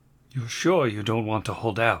You're sure you don't want to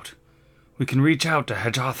hold out? We can reach out to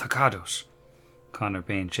Hajath Hakados. Connor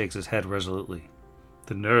Payne shakes his head resolutely.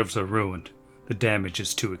 The nerves are ruined. The damage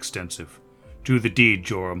is too extensive. Do the deed,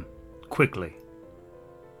 Joram. Quickly.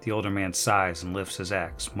 The older man sighs and lifts his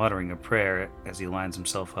axe, muttering a prayer as he lines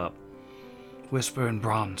himself up. Whisper in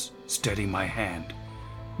bronze, steady my hand.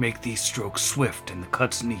 Make these strokes swift and the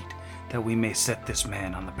cuts neat, that we may set this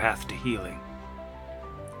man on the path to healing.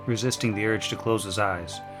 Resisting the urge to close his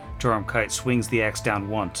eyes, Joram Kite swings the axe down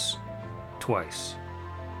once, twice.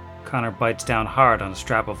 Connor bites down hard on a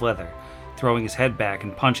strap of leather, throwing his head back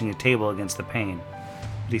and punching a table against the pain.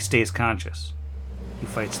 But he stays conscious. He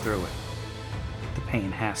fights through it. The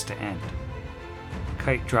pain has to end.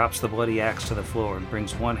 Kite drops the bloody axe to the floor and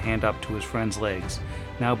brings one hand up to his friend's legs,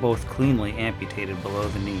 now both cleanly amputated below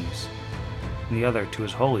the knees, and the other to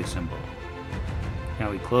his holy symbol.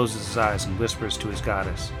 Now he closes his eyes and whispers to his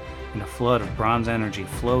goddess, and a flood of bronze energy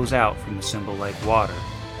flows out from the symbol like water,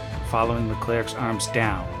 following the cleric's arms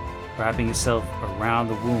down, wrapping itself around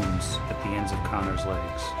the wounds at the ends of Connor's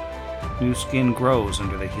legs. New skin grows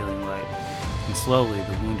under the healing light, and slowly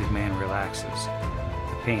the wounded man relaxes.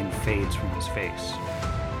 The pain fades from his face.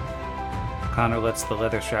 Connor lets the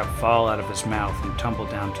leather strap fall out of his mouth and tumble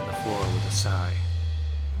down to the floor with a sigh.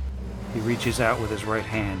 He reaches out with his right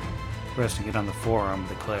hand, resting it on the forearm of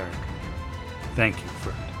the cleric. Thank you,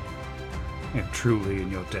 friend. I am truly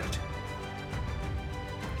in your debt.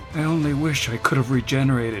 I only wish I could have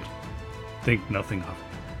regenerated. Think nothing of it.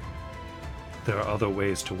 There are other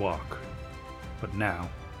ways to walk, but now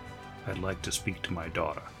I'd like to speak to my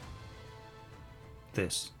daughter.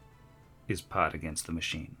 This is Pod Against the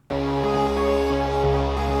Machine.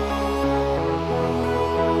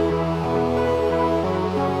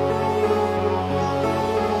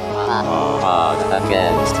 Pod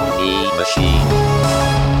Against the Machine.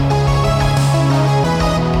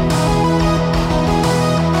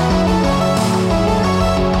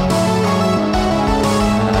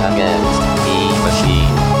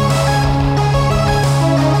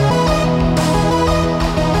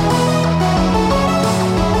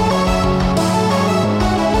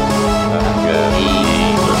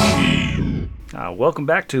 Welcome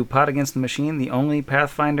back to Pod Against the Machine, the only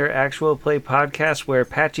Pathfinder actual play podcast where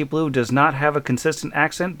Patchy Blue does not have a consistent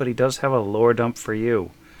accent, but he does have a lore dump for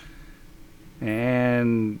you.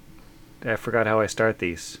 And I forgot how I start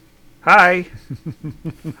these. Hi!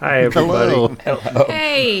 Hi, everybody. Hello.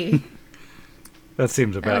 Hey! That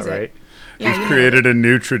seems about right. Yeah, we've created a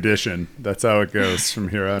new tradition. That's how it goes from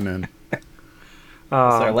here on in. So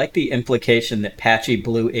I like the implication that Patchy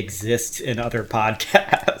Blue exists in other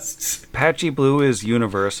podcasts. Patchy Blue is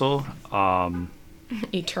universal.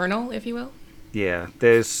 Eternal, if you will. Yeah,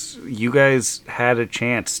 you guys had a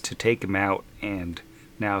chance to take him out, and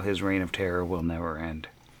now his reign of terror will never end.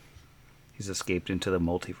 He's escaped into the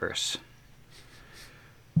multiverse.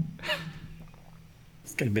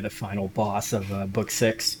 It's going to be the final boss of Book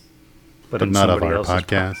 6. But not of our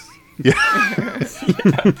podcast. Yeah.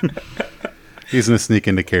 He's going to sneak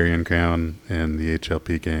into Carrion Crown, and the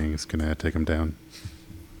HLP gang is going to take him down.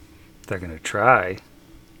 They're going to try.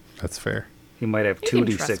 That's fair. He might have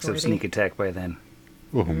 2d6 of sneak attack by then.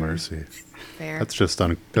 Oh, mercy. Fair. That's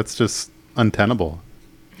just untenable.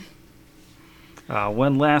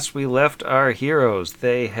 When last we left our heroes,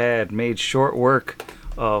 they had made short work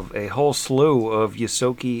of a whole slew of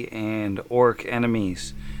Ysoki and Orc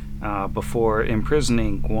enemies before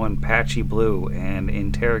imprisoning one Patchy Blue and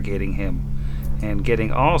interrogating him, and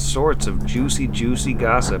getting all sorts of juicy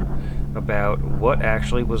gossip about what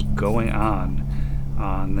actually was going on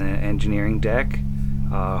the engineering deck,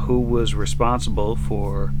 who was responsible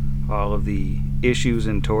for all of the issues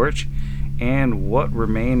in Torch, and what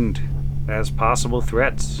remained as possible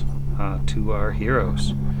threats to our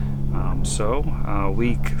heroes. So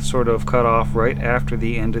we sort of cut off right after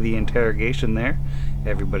the end of the interrogation there.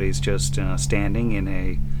 Everybody's just standing in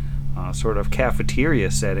a sort of cafeteria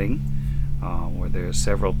setting, where there's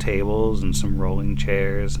several tables and some rolling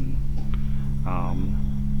chairs and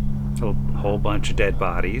a whole bunch of dead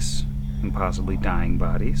bodies and possibly dying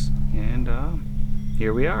bodies. And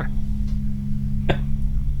here we are.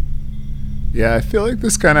 Yeah, I feel like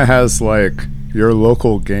this kind of has like your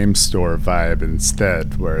local game store vibe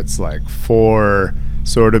instead, where it's like 4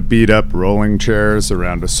 sort of beat up rolling chairs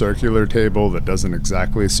around a circular table that doesn't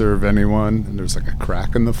exactly serve anyone, and there's like a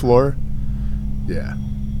crack in the floor. Yeah.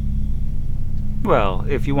 Well,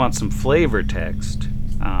 if you want some flavor text,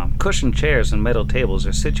 cushioned chairs and metal tables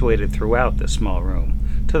are situated throughout this small room.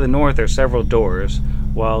 To the north are several doors,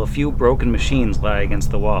 while a few broken machines lie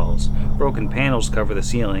against the walls. Broken panels cover the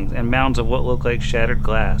ceilings, and mounds of what look like shattered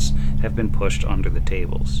glass have been pushed under the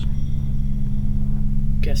tables.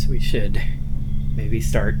 Guess we should maybe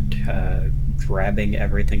start grabbing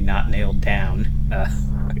everything not nailed down.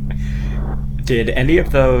 Did any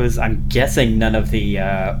of those, I'm guessing none of the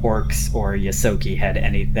orcs or Ysoki had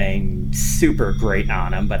anything super great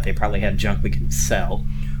on them, but they probably had junk we can sell.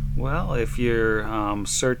 Well, if you're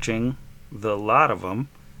searching the lot of them,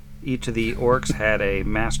 each of the orcs had a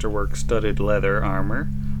masterwork studded leather armor,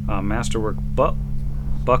 masterwork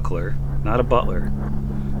buckler, not a butler.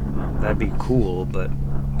 That'd be cool, but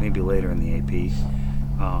maybe later in the AP.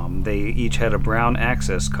 They each had a brown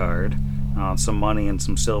access card, some money and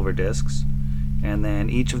some silver discs. And then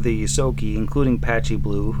each of the Ysoki, including Patchy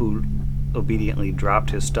Blue, who obediently dropped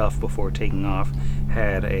his stuff before taking off,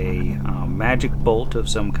 had a magic bolt of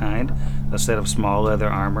some kind, a set of small leather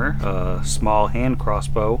armor, a small hand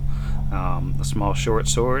crossbow, a small short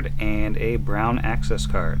sword, and a brown access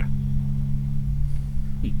card.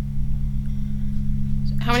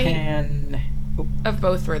 How many of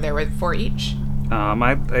both were there? With 4 each?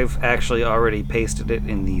 I've actually already pasted it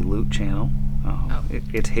in the loot channel.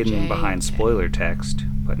 It's hidden behind spoiler text,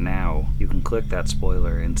 but now you can click that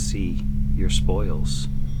spoiler and see your spoils.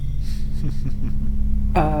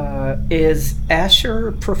 Is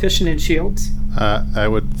Asher proficient in shields? I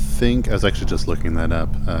would think, I was actually just looking that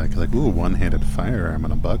up, like, ooh, one-handed firearm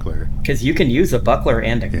and a buckler. Because you can use a buckler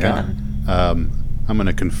and a gun. I'm going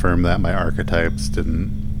to confirm that my archetypes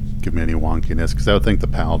didn't give me any wonkiness, because I would think the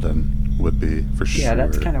paladin would be, for sure. Yeah,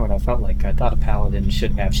 that's kind of what I felt like. I thought a paladin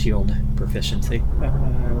should have shield proficiency.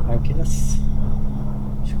 I guess...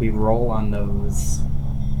 Should we roll on those?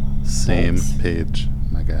 Same page,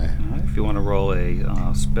 my guy. If you want to roll a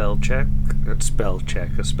spellcraft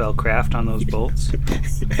on those bolts.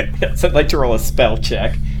 Yes, I'd like to roll a spell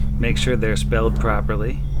check. Make sure they're spelled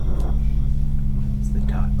properly.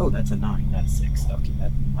 Oh, that's a 9, not a 6. Okay,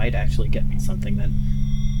 that might actually get me something then.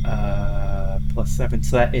 +7,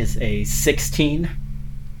 so that is a 16.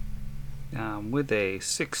 With a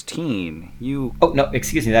 16, you... Oh, no,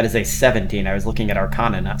 excuse me, that is a 17. I was looking at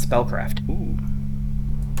Arcana, not Spellcraft. Ooh.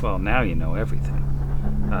 Well, now you know everything.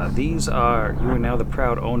 You are now the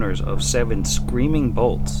proud owners of 7 screaming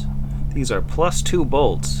bolts. These are +2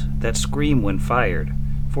 bolts that scream when fired,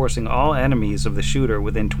 forcing all enemies of the shooter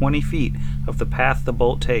within 20 feet of the path the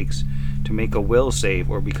bolt takes to make a will save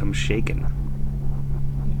or become shaken.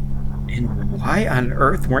 And why on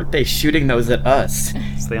earth weren't they shooting those at us?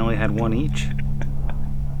 So they only had 1 each.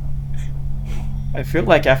 I feel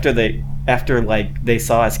like after they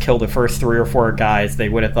saw us kill the first 3 or 4 guys, they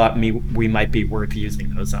would have thought we might be worth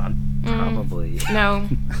using those on. Probably. No,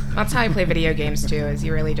 that's how I play video games too, is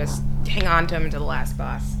you really just hang on to them to the last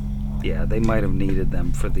boss. Yeah, they might have needed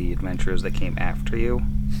them for the adventurers that came after you.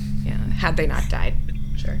 Yeah, had they not died.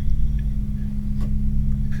 Sure.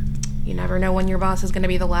 You never know when your boss is going to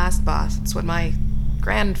be the last boss. It's what my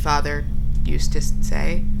grandfather used to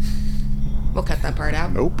say. We'll cut that part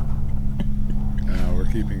out. Nope. No, we're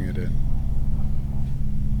keeping it in.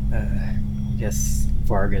 Guess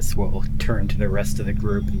Vargas will turn to the rest of the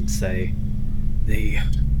group and say, "The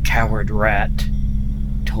coward rat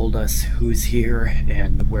told us who's here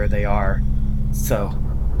and where they are. So,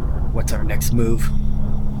 what's our next move?"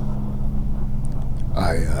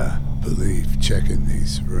 I believe checking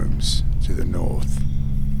these rooms to the north,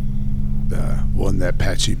 the one that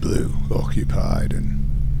Patchy Blue occupied and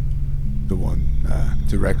the one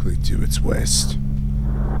directly to its west.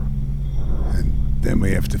 And then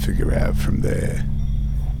we have to figure out from there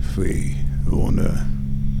if we want to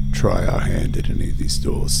try our hand at any of these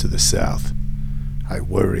doors to the south. I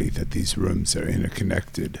worry that these rooms are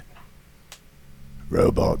interconnected.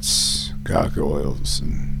 Robots, gargoyles,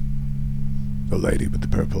 and the lady with the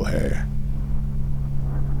purple hair.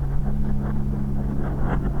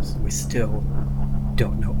 So we still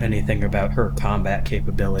don't know anything about her combat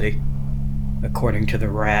capability. According to the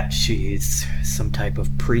rat, she's some type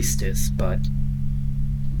of priestess, but...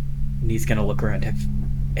 And he's gonna look around. Have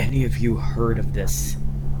any of you heard of this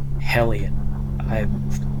Hellion? I've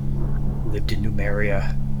lived in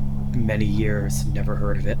Numeria many years, never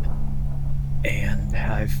heard of it. And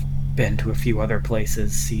I've been to a few other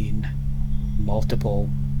places, seen multiple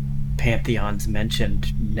pantheons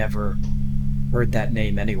mentioned, never heard that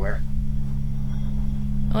name anywhere.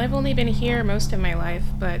 Well, I've only been here most of my life,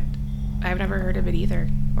 but I've never heard of it either.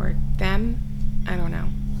 Or them? I don't know.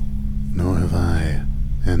 Nor have I.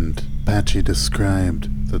 And Patchy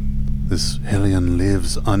described that this Hellion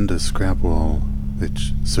lives under Scrapwall,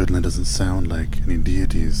 which certainly doesn't sound like any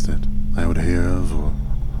deities that I would hear of or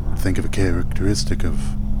think of a characteristic of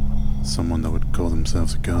someone that would call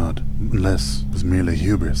themselves a god, unless it was merely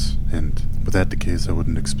hubris, and with that the case, I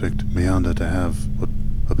wouldn't expect Meander to have what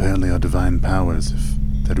apparently are divine powers, if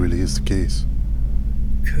that really is the case.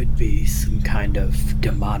 Could be some kind of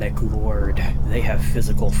demonic lord. They have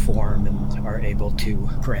physical form and are able to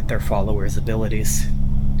grant their followers abilities.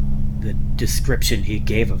 The description he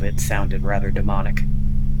gave of it sounded rather demonic.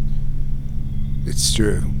 It's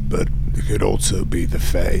true, but it could also be the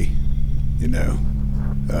Fae, you know,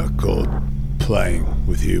 a god playing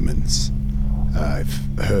with humans. I've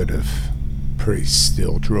heard of priests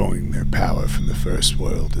still drawing their power from the first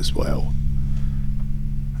world as well.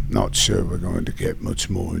 Not sure we're going to get much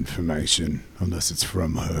more information unless it's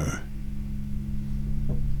from her.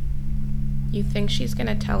 You think she's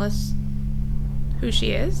gonna tell us who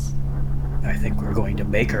she is? I think we're going to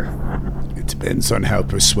make her. It depends on how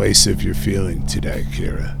persuasive you're feeling today,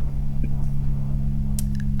 Kira.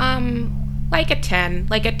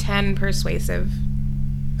 Like a 10 persuasive.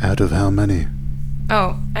 Out of how many?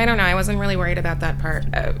 Oh, I don't know, I wasn't really worried about that part.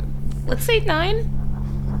 Let's say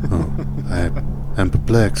 9? Oh, I'm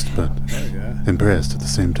perplexed, but impressed at the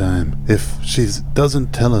same time. If she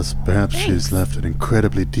doesn't tell us, perhaps she's left an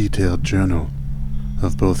incredibly detailed journal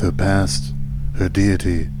of both her past, her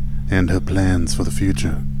deity, and her plans for the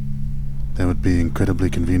future. That would be incredibly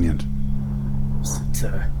convenient. It's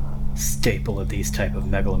a staple of these type of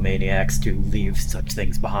megalomaniacs to leave such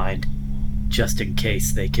things behind, just in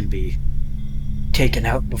case they can be taken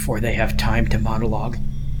out before they have time to monologue.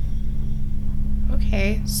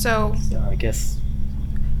 Okay, so I guess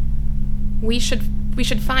we should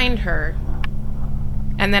find her,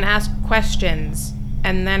 and then ask questions,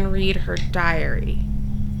 and then read her diary.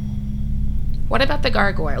 What about the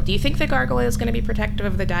gargoyle? Do you think the gargoyle is going to be protective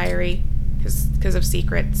of the diary because of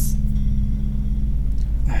secrets?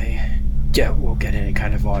 I doubt we'll get any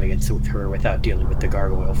kind of audience with her without dealing with the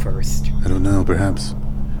gargoyle first. I don't know, perhaps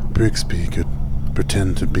Brixby could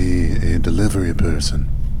pretend to be a delivery person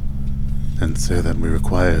and say that we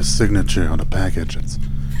require a signature on a package that's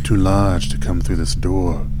too large to come through this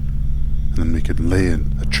door, and then we could lay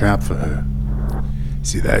in a trap for her.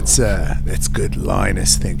 See, that's good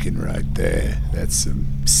Linus thinking right there. That's some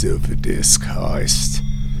silver disc heist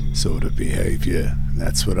sort of behavior.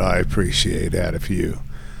 That's what I appreciate out of you.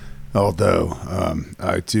 Although,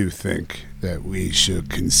 I do think that we should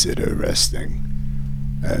consider resting.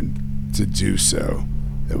 And to do so,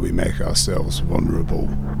 that we make ourselves vulnerable.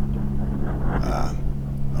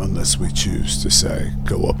 Unless we choose to, say,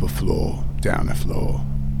 go up a floor, down a floor.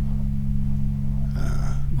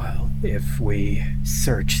 Well, if we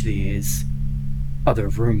search these other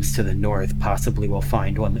rooms to the north, possibly we'll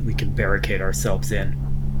find one that we can barricade ourselves in.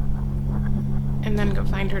 And then go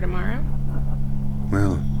find her tomorrow?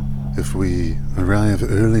 Well, if we arrive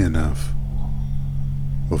early enough,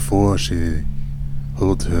 before she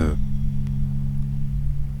holds her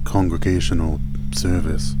congregational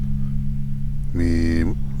service,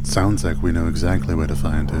 sounds like we know exactly where to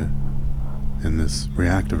find her, in this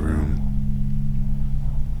reactor room.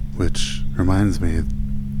 Which reminds me,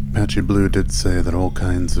 Patchy Blue did say that all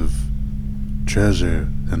kinds of treasure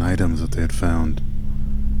and items that they had found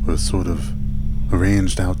were sort of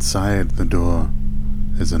arranged outside the door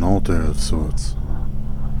as an altar of sorts.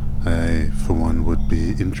 I, for one, would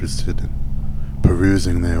be interested in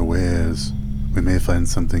perusing their wares. We may find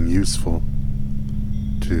something useful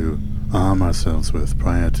to arm ourselves with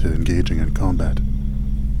prior to engaging in combat.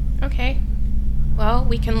 Okay. Well,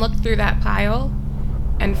 we can look through that pile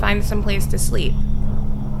and find some place to sleep.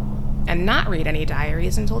 And not read any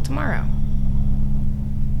diaries until tomorrow.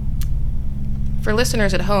 For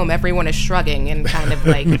listeners at home, everyone is shrugging in kind of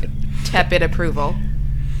like tepid approval.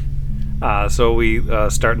 So we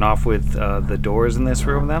starting off with the doors in this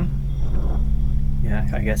room then? Yeah,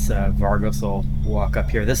 I guess Vargas will walk up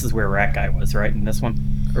here. This is where Rat Guy was, right? In this one?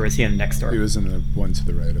 Or is he in the next door? He was in the one to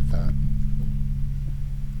the right of that.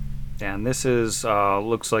 And this is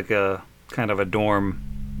looks like a kind of a dorm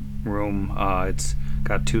room. It's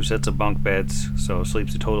got 2 sets of bunk beds, so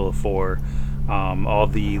sleeps a total of 4. All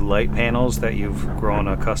the light panels that you've grown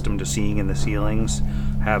accustomed to seeing in the ceilings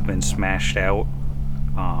have been smashed out.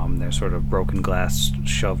 They're sort of broken glass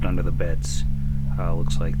shoved under the beds.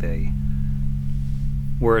 Looks like they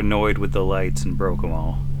were annoyed with the lights and broke them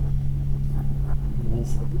all.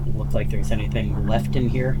 Doesn't look like there's anything left in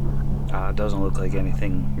here. Doesn't look like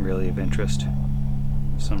anything really of interest.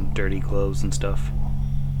 Some dirty clothes and stuff.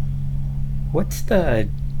 What's the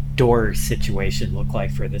door situation look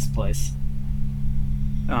like for this place?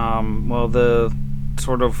 Well, the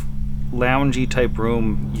sort of loungy type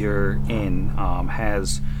room you're in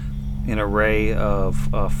has an array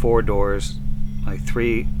of 4 doors, like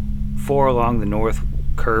 4 along the north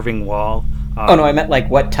curving wall. Oh no, I meant like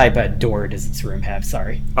what type of door does this room have?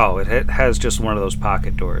 Sorry. Oh, it has just one of those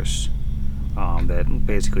pocket doors that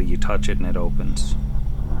basically you touch it and it opens.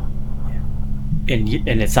 And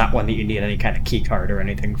it's not one that you need any kind of key card or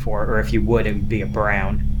anything for, or if you would, it would be a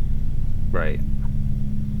brown. Right.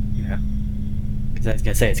 Yeah. Because I was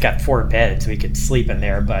gonna say it's got 4 beds. We could sleep in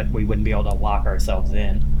there, but we wouldn't be able to lock ourselves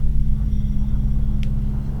in.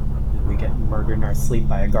 We get murdered in our sleep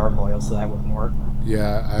by a gargoyle, so that wouldn't work.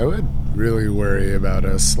 Yeah, I would really worry about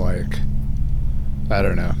us, like, I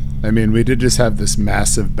don't know. I mean, we did just have this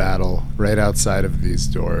massive battle right outside of these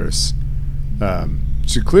doors.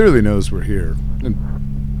 She clearly knows we're here.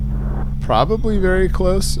 And probably very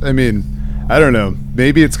close. I mean, I don't know.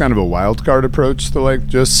 Maybe it's kind of a wild card approach to, like,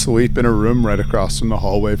 just sleep in a room right across from the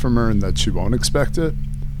hallway from her and that she won't expect it.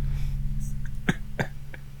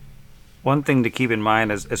 One thing to keep in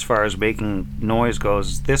mind as far as making noise goes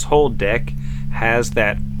is this whole deck has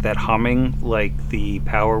that humming like the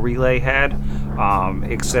power relay had,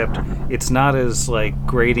 except it's not as like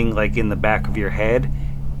grating like in the back of your head,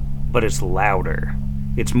 but it's louder.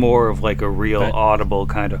 It's more of like a real audible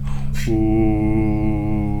kind of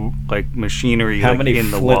ooh, like machinery. How like many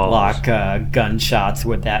in the walls. flintlock gunshots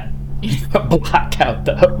would that block out,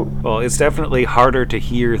 though? Well, it's definitely harder to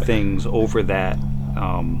hear things over that,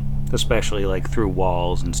 especially like through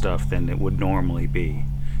walls and stuff, than it would normally be.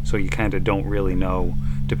 So you kind of don't really know,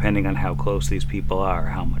 depending on how close these people are,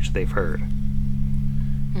 how much they've heard.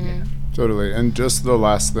 Mm. Totally. And just the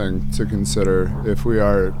last thing to consider if we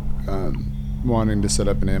are wanting to set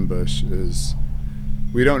up an ambush is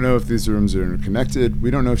we don't know if these rooms are interconnected.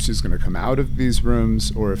 We don't know if she's going to come out of these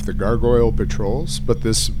rooms or if the gargoyle patrols, but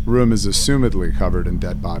this room is assumedly covered in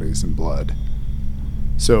dead bodies and blood.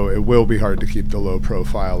 So it will be hard to keep the low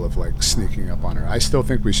profile of, like, sneaking up on her. I still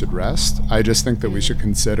think we should rest. I just think that we should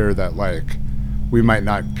consider that, like, we might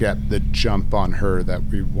not get the jump on her that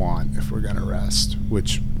we want if we're going to rest,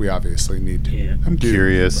 which we obviously need to. Yeah. I'm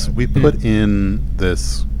curious. We put in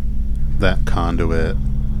that conduit,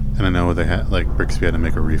 and I know they had, like, Brixby had to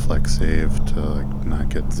make a reflex save to, like, not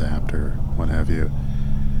get zapped or what have you.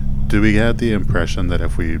 Do we get the impression that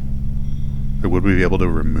would we be able to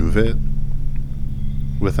remove it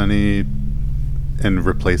with any and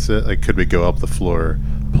replace it? Like, could we go up the floor,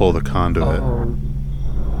 pull the conduit,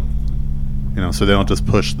 so they don't just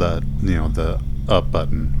push the up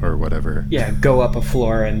button or whatever? Yeah, go up a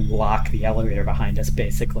floor and lock the elevator behind us,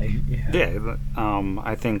 basically. Yeah,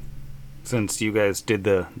 I think since you guys did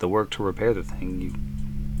the work to repair the thing, you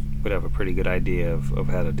would have a pretty good idea of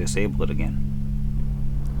how to disable it again.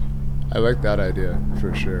 I like that idea,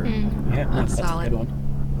 for sure. Yeah, That's a solid. good one.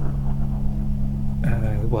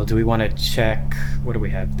 Well, do we want to check, what do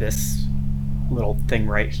we have, this little thing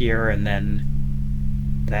right here, and then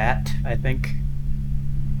that, I think?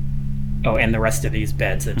 Oh, and the rest of these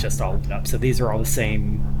beds that just all lit up. So these are all the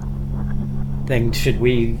same thing. Should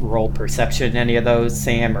we roll perception in any of those,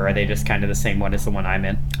 Sam, or are they just kind of the same one as the one I'm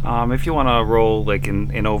in? If you want to roll like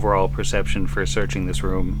an overall perception for searching this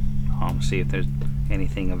room, see if there's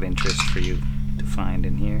anything of interest for you to find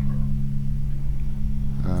in here.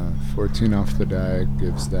 14 off the die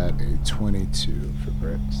gives that a 22 for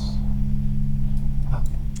Bricks.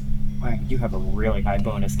 Wow, you have a really high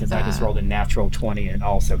bonus because I just rolled a natural 20 and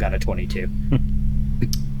also got a 22.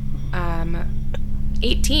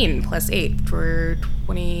 18 plus 8 for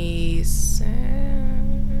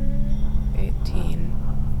 27.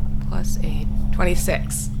 18 plus 8.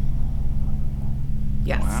 26.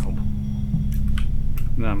 Yes. Wow.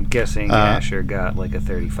 I'm guessing Asher got like a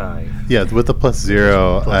 35. Yeah, with the plus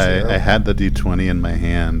zero, +0. I had the D20 in my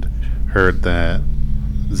hand, heard that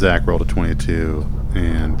Zach rolled a 22,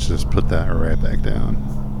 and just put that right back down.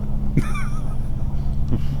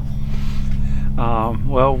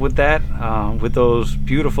 Well, with that, with those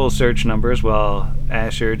beautiful search numbers, while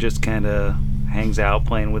Asher just kind of hangs out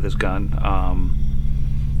playing with his gun,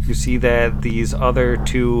 you see that these other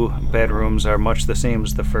 2 bedrooms are much the same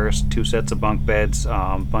as the first. 2 sets of bunk beds,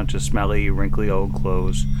 bunch of smelly, wrinkly old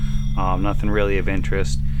clothes, nothing really of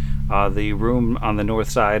interest. The room on the north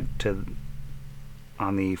side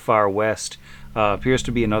on the far west appears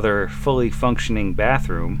to be another fully functioning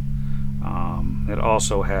bathroom. It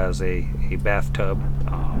also has a bathtub.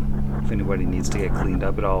 If anybody needs to get cleaned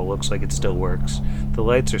up, it all looks like it still works. The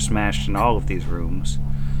lights are smashed in all of these rooms.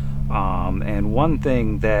 And one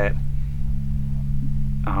thing that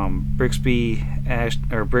Brixby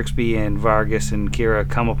and Vargas and Kira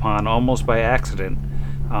come upon almost by accident,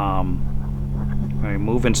 by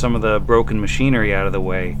moving some of the broken machinery out of the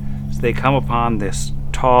way, so they come upon this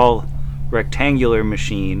tall rectangular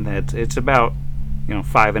machine it's about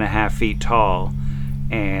 5.5 feet tall,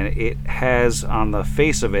 and it has on the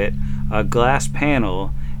face of it a glass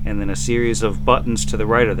panel and then a series of buttons to the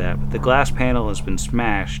right of that. But the glass panel has been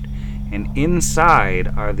smashed, and inside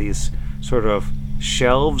are these sort of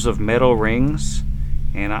shelves of metal rings,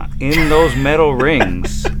 and in those metal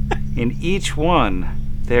rings, in each one,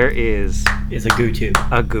 there is a goo tube.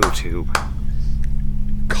 A goo tube.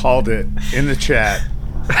 Called it in the chat.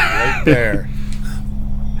 Right there.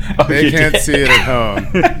 Oh, they can't did. see it at home.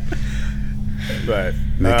 But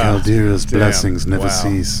May Caldera's damn, blessings never wow.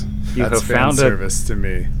 cease. You That's have fan found service to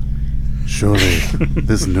me. Surely,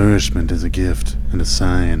 this nourishment is a gift and a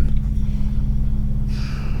sign.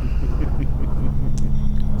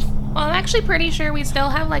 Well, I'm actually pretty sure we still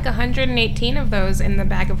have like 118 of those in the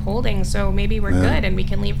bag of holding, so maybe we're Yeah. good and we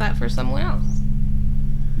can leave that for someone else.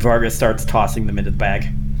 Vargas starts tossing them into the bag.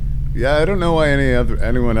 Yeah, I don't know why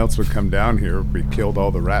anyone else would come down here. We killed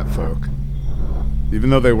all the rat folk. Even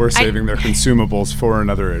though they were saving their consumables for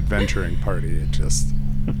another adventuring party, it just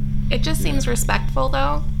seems respectful,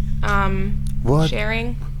 though. What?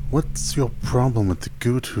 Sharing. What's your problem with the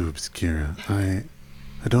goo tubes, Kira? I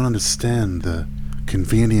don't understand the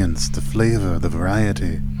convenience, the flavor, the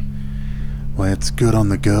variety. Why, it's good on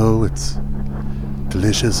the go, it's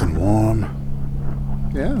delicious and warm.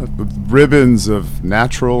 yeah, with ribbons of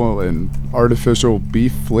natural and artificial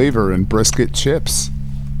beef flavor and brisket chips.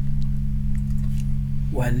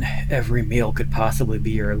 When every meal could possibly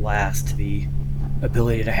be your last, the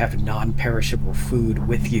ability to have non-perishable food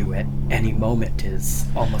with you at any moment is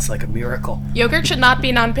almost like a miracle. Yogurt should not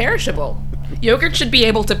be non-perishable. Yogurt should be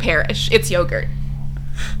able to perish. It's yogurt.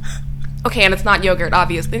 Okay, and it's not yogurt,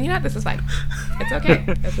 obviously. You know what? This is fine. It's okay.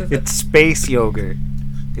 It's space yogurt.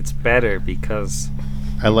 It's better because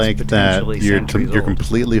I like that potentially you're centuries you're old.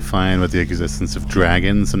 completely fine with the existence of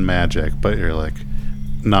dragons and magic, but you're like,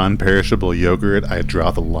 non-perishable yogurt, I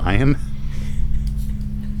draw the line.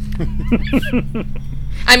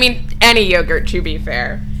 I mean, any yogurt, to be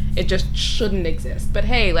fair. It just shouldn't exist. But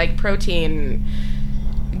hey, like, protein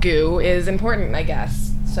goo is important, I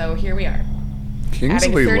guess. So here we are.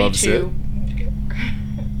 Kingsley Adding loves it. 32.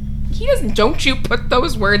 He doesn't. Don't you put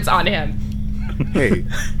those words on him. Hey,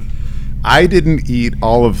 I didn't eat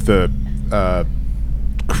all of the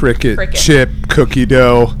cricket chip cookie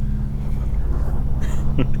dough.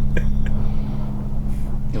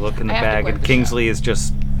 you look in the I have to bag quit and the Kingsley is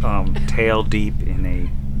just tail deep in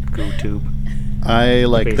a goo tube. I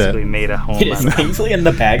like Basically that. made a home Is out of it. Kingsley in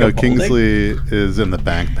the bag No, of holding? Kingsley is in the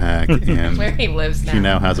backpack, and Where he lives now. he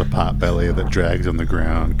now has a pot belly that drags on the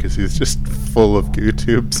ground because he's just full of goo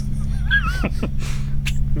tubes.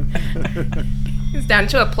 He's down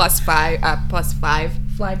to a plus five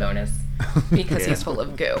fly bonus because he's full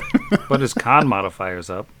of goo. But his con modifier's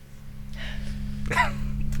up. I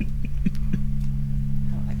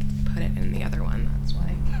can put it in the other one. That's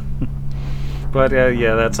why. But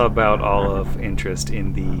yeah, that's about all of interest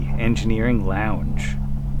in the engineering lounge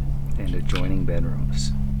and adjoining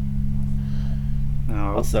bedrooms.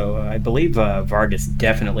 Now, Also, I believe Vargas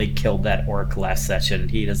definitely killed that orc last session.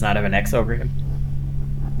 He does not have an X over him.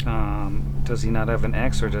 does he not have an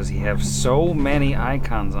X, or does he have so many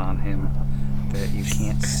icons on him that you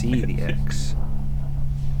can't see the X?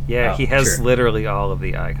 Yeah, Oh, he has sure. literally all of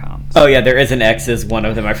the icons. Oh yeah, there is an X as one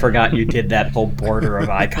of them. I forgot you did that whole border of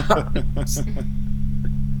icons.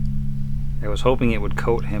 I was hoping it would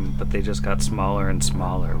coat him, but they just got smaller and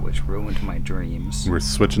smaller, which ruined my dreams. We're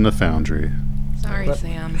switching to Foundry. Sorry,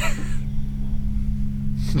 Sam.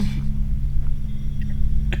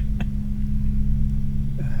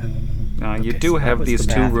 You Okay, do so that have was these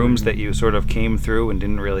the two rooms bathroom. that you sort of came through and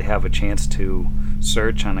didn't really have a chance to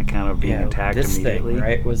search on account of being Yeah, attacked this immediately. thing,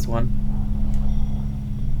 right, was one.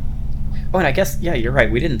 Oh, and I guess, yeah, you're right.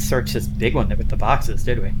 We didn't search this big one with the boxes,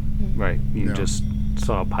 did we? Right, you No. just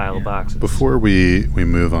saw a pile of boxes. Before we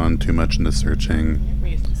move on too much into searching,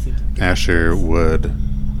 Asher would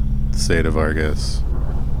say to Vargas,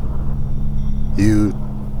 "You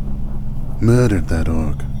murdered that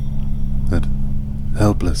orc. That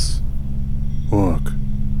helpless orc.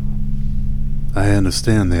 I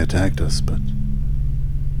understand they attacked us, but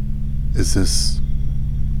is this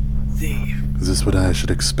what I should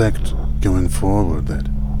expect going forward, that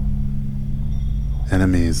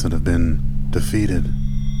enemies that have been defeated,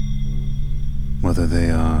 whether they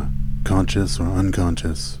are conscious or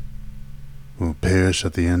unconscious, will perish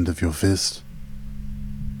at the end of your fist?"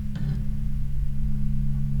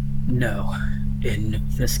 No. In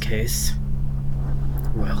this case,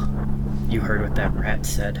 well, you heard what that rat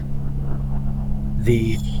said.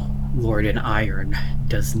 The Lord in Iron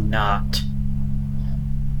does not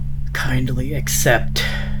kindly accept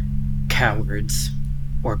cowards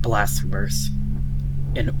or blasphemers.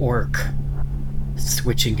 An orc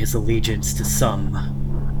switching his allegiance to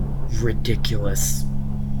some ridiculous,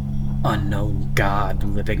 unknown god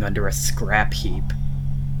living under a scrap heap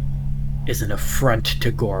is an affront to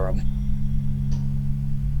Gorham.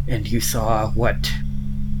 And you saw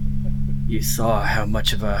how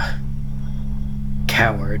much of a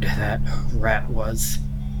coward that rat was.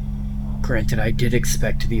 Granted, I did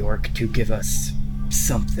expect the orc to give us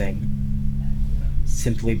something,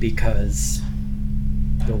 simply because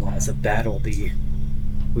the laws of battle,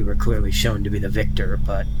 we were clearly shown to be the victor,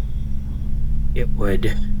 but it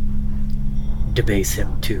would debase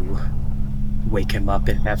him to wake him up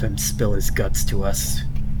and have him spill his guts to us,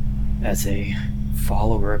 as a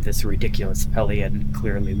follower of this ridiculous Hellion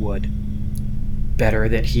clearly would. Better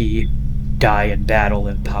that he die in battle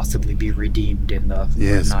and possibly be redeemed in the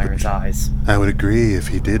Yes, Iron's eyes. I would agree if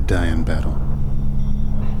he did die in battle.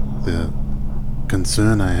 The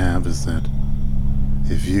concern I have is that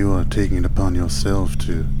if you are taking it upon yourself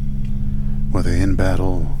to, whether in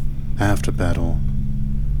battle, after battle,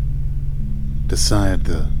 decide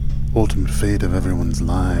the ultimate fate of everyone's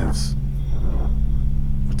lives,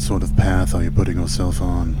 what sort of path are you putting yourself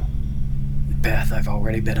on? The path I've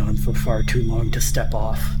already been on for far too long to step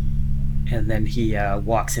off. And then he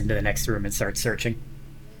walks into the next room and starts searching.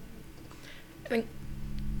 I think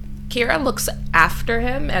Kira looks after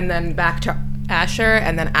him and then back to Asher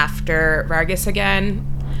and then after Vargas again.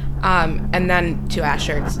 And then to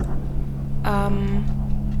Asher.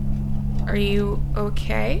 Are you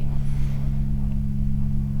okay?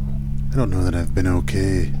 I don't know that I've been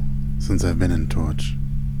okay since I've been in Torch.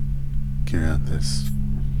 Kira, there's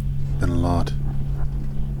been a lot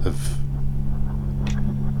of...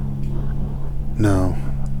 No,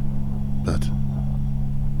 but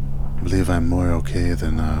I believe I'm more okay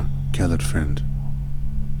than our Kellett friend.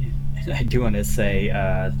 I do want to say,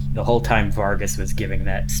 the whole time Vargas was giving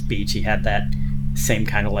that speech, he had that same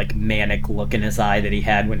kind of like manic look in his eye that he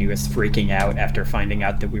had when he was freaking out after finding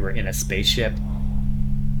out that we were in a spaceship.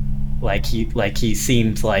 He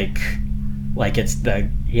seemed like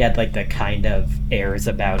he had like the kind of airs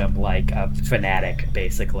about him like a fanatic,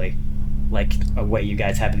 basically. Like a way you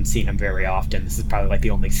guys haven't seen him very often. This is probably like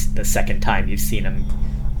the second time you've seen him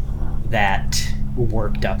that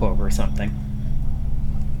worked up over something.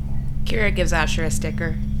 Kira gives Asher a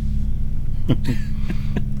sticker.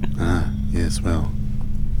 Yes, well,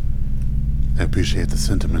 I appreciate the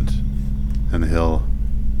sentiment, and he'll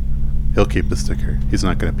keep the sticker. He's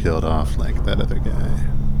not going to peel it off like that other guy.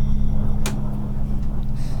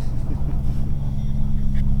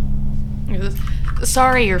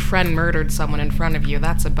 Sorry your friend murdered someone in front of you.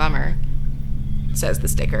 That's a bummer, says the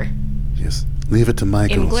sticker. Yes, leave it to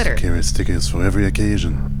Michael glitter. to carry stickers for every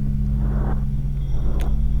occasion.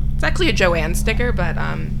 It's actually a Joanne sticker, but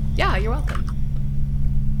yeah, you're welcome.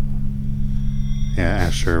 Yeah,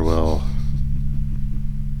 Asher will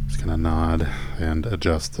just kind of nod and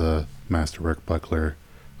adjust the masterwork buckler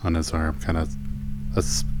on his arm. Kind of,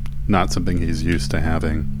 that's not something he's used to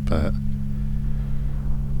having, but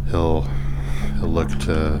he'll look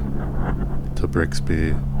to Brixby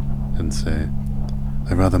and say,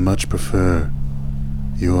 I rather much prefer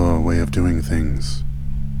your way of doing things.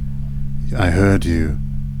 I heard you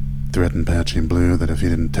threaten Patchy Blue that if he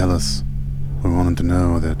didn't tell us, we wanted to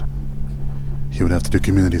know that he would have to do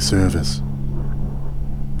community service.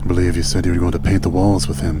 I believe you said you were going to paint the walls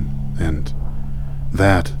with him, and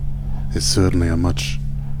that is certainly a much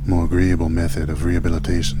more agreeable method of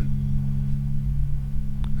rehabilitation.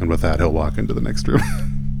 And with that, he'll walk into the next room.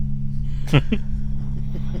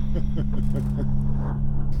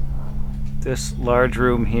 This large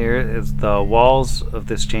room here is the walls of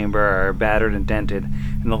this chamber are battered and dented,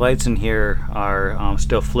 and the lights in here are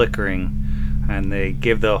still flickering, and they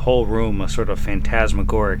give the whole room a sort of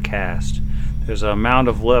phantasmagoric cast. There's a mound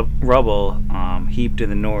of rubble heaped in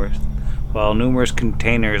the north, while numerous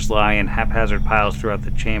containers lie in haphazard piles throughout the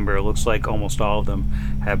chamber. It looks like almost all of them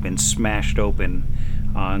have been smashed open,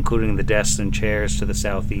 including the desks and chairs to the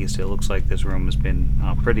southeast. It looks like this room has been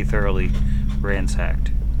pretty thoroughly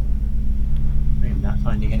ransacked. I am not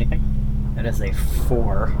finding anything. That is a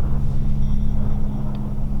 4.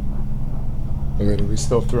 Okay, do we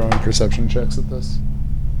still throw in perception checks at this?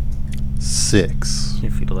 6.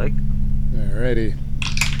 If you'd like. Alrighty.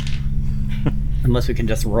 Unless we can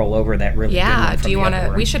just roll over that really good Yeah, one from do you the want other to...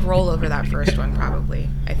 room. We should roll over that first one, probably,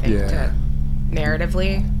 I think, Yeah.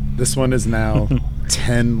 narratively. This one is now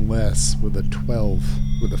 10 less with a 12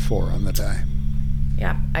 with a 4 on the die.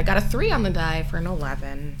 Yeah, I got a 3 on the die for an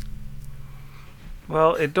 11.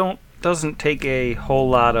 Well, it don't doesn't take a whole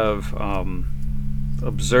lot of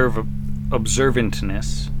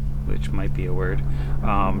observantness, which might be a word,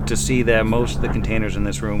 to see that most of the containers in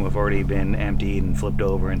this room have already been emptied and flipped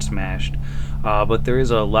over and smashed. But there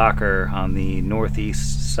is a locker on the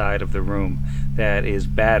northeast side of the room that is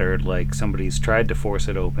battered, like somebody's tried to force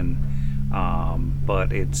it open,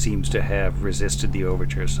 but it seems to have resisted the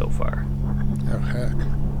overtures so far. Oh, heck.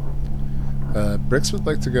 Brix would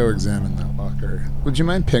like to go examine that locker. Would you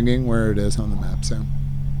mind pinging where it is on the map, Sam?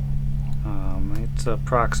 It's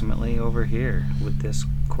approximately over here with this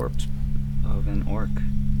corpse of an orc.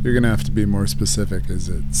 You're gonna have to be more specific. Is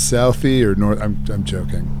it southy or north? I'm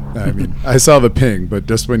joking. I mean, I saw the ping, but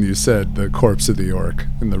just when you said the corpse of the orc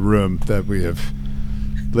in the room that we have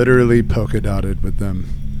literally polka dotted with them.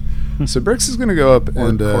 So Brix is gonna go up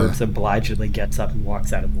and corpse obligingly gets up and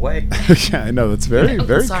walks out of the way. yeah, I know that's very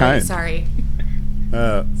very kind. Sorry.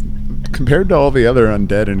 Compared to all the other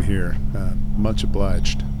undead in here, much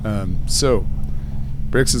obliged. So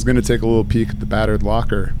Brix is gonna take a little peek at the battered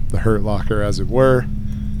locker, the hurt locker, as it were.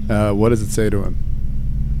 What does it say to him?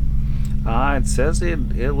 It says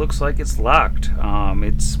it looks like it's locked.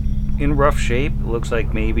 It's in rough shape. It looks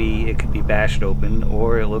like maybe it could be bashed open,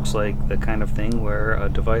 or it looks like the kind of thing where a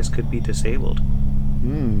device could be disabled.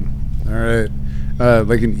 All right.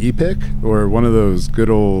 Like an e-pick or one of those good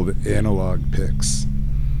old analog picks?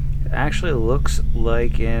 It actually looks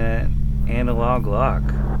like an analog lock.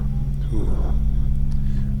 Cool.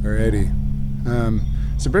 Alrighty.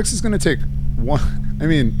 So Brix is going to take one. I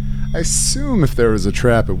mean, I assume if there was a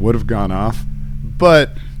trap, it would have gone off.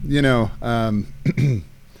 But,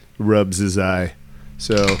 rubs his eye.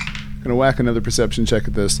 So, going to whack another perception check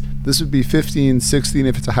at this. This would be 15, 16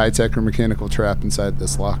 if it's a high-tech or mechanical trap inside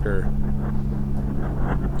this locker.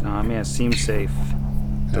 Yeah, it seems safe.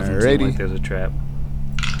 Doesn't Alrighty. seem like there's a trap.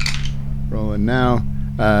 Rolling now.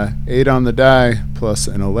 8 on the die plus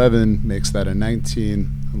an 11 makes that a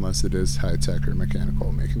 19, unless it is high-tech or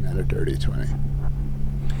mechanical, making that a dirty 20.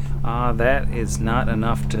 That is not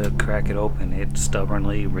enough to crack it open. It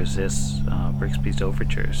stubbornly resists Brixby's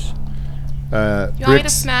overtures. You want me to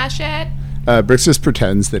smash it? Brix just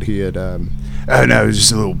pretends that he had... oh no,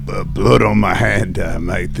 just a little blood on my hand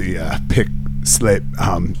made the pick slip.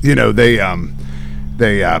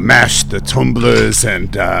 They mashed the tumblers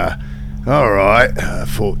and... Alright,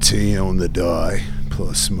 14 on the die,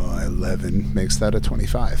 plus my 11 makes that a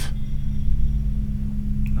 25.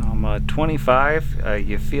 25,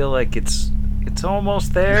 you feel like it's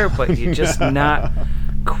almost there, but you're just not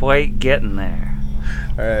quite getting there.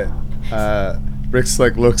 Alright, Brix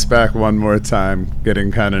looks back one more time,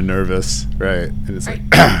 getting kind of nervous, right? And it's like,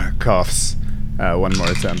 coughs. One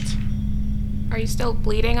more attempt. Are you still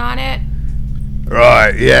bleeding on it?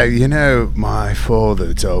 Right, yeah, my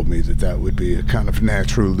father told me that would be a kind of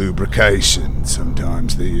natural lubrication.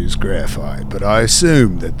 Sometimes they use graphite, but I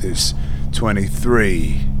assume that this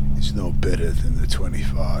 23 is no better than the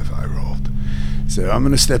 25 I rolled. So I'm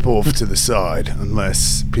going to step off to the side,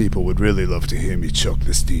 unless people would really love to hear me chuck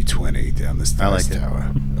this D20 down this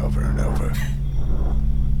tower over and over.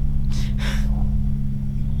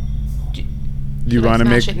 You want to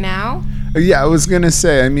smash it now? Yeah, I was gonna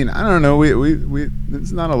say. I mean, I don't know. We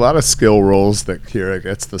there's not a lot of skill rolls that Kira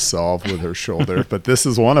gets to solve with her shoulder, but this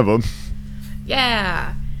is one of them.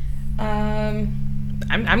 Yeah. I'm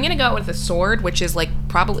gonna go with a sword, which is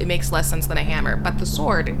probably makes less sense than a hammer, but the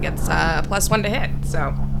sword gets +1 to hit.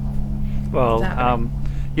 So. Well,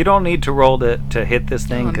 you don't need to roll to hit this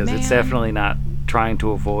thing because it's man. definitely not trying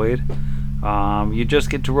to avoid. You just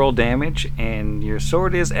get to roll damage, and your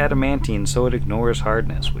sword is adamantine, so it ignores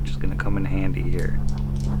hardness, which is going to come in handy here.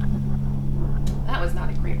 That was not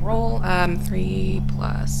a great roll. 3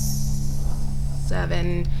 plus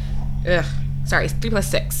 7. 3 plus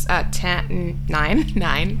 6. 10, 9.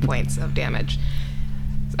 9 points of damage.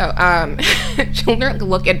 So, she'll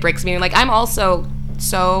look at Brix, meaning I'm also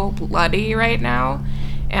so bloody right now,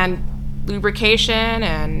 and lubrication,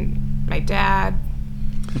 and my dad.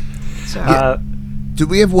 So. Do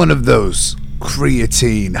we have one of those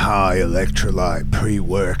creatine high electrolyte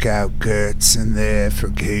pre-workout Gerts in there for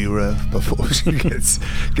Kira before she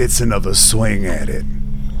gets another swing at it?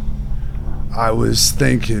 I was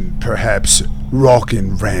thinking perhaps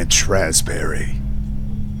Rockin' Ranch Raspberry.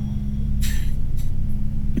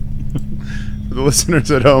 For the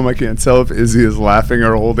listeners at home, I can't tell if Izzy is laughing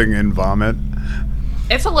or holding in vomit.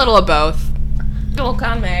 It's a little of both. Little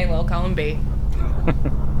column A, little column B.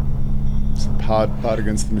 Pod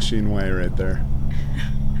against the machine way right there.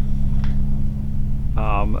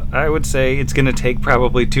 I would say it's going to take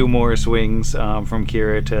probably 2 more swings from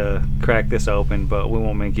Kira to crack this open, but we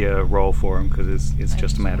won't make you roll for him because it's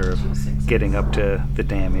just a matter of getting up to the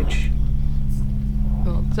damage.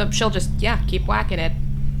 Well, so she'll just, keep whacking it.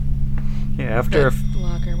 Yeah, after The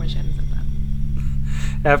locker, which ends up that.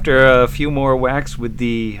 after a few more whacks with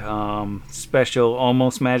the special,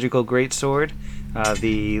 almost magical greatsword,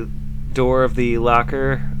 the door of the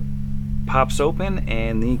locker pops open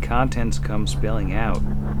and the contents come spilling out.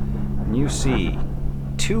 And you see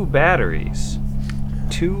 2 batteries,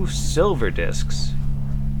 2 silver discs,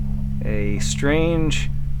 a strange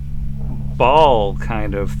ball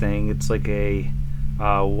kind of thing. It's like a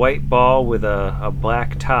white ball with a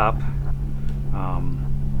black top.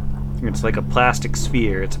 It's like a plastic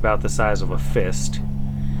sphere. It's about the size of a fist.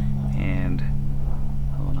 And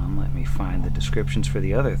hold on, let me find the descriptions for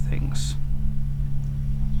the other things.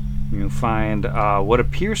 You'll find what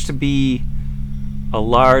appears to be a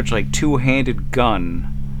large, like, 2-handed gun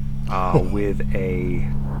with a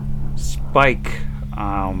spike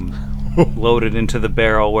loaded into the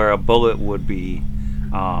barrel where a bullet would be,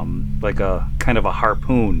 like a kind of a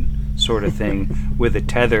harpoon sort of thing with a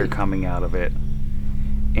tether coming out of it.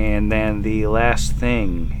 And then the last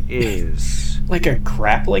thing is... Like a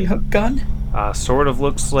grappling hook gun? Sort of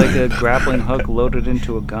looks like a grappling hook loaded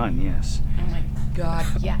into a gun, yes. Oh my god,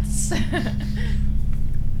 yes.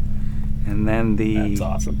 And then That's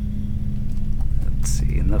awesome. let's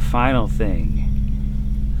see, and the final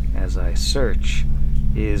thing, as I search,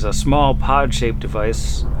 is a small pod-shaped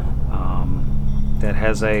device that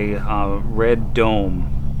has a red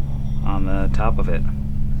dome on the top of it.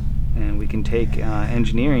 And we can take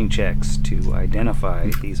engineering checks to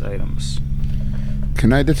identify these items.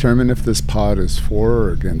 Can I determine if this pod is for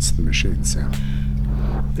or against the machine, Sam?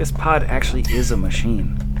 This pod actually is a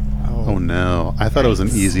machine. Oh no. I thought it was an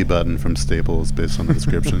easy button from Staples based on the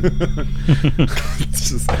description.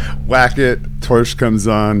 Just whack it, torch comes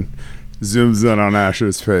on, zooms in on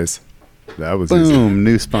Asher's face. That was easy. Boom,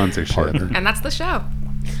 new sponsorship. Partner. And that's the show.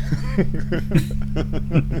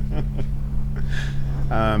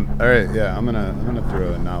 All right, yeah, I'm gonna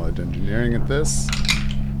throw a knowledge engineering at this.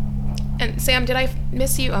 And Sam, did I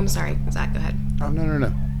miss you? I'm sorry, Zach, go ahead. Oh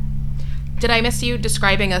no. Did I miss you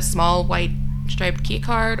describing a small white striped key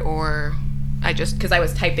card, or because I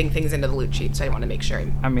was typing things into the loot sheet, so I want to make sure.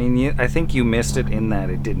 I mean, I think you missed it in that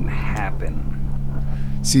it didn't happen.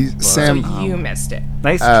 See, Sam. So you missed it.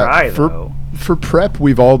 Nice try, though. For prep,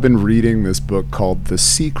 we've all been reading this book called The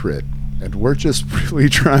Secret, and we're just really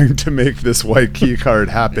trying to make this white key card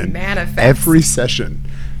happen Manifest. every session.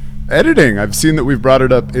 Editing, I've seen that we've brought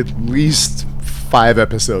it up at least 5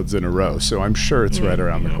 episodes in a row, so I'm sure it's right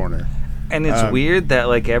around the corner. And it's weird that,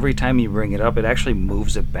 like, every time you bring it up, it actually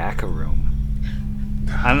moves it back a room.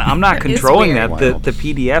 And I'm not That is controlling weird. that. The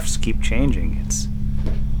PDFs keep changing.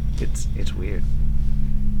 It's weird.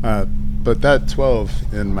 But that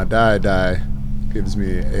 12 in my die gives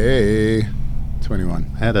me a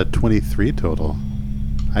 21. I had a 23 total.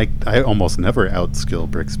 I almost never outskill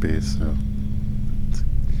Brickspace, so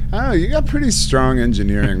Oh, you got pretty strong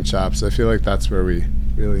engineering chops. I feel like that's where we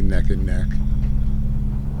really neck and neck.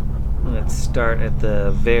 Let's start at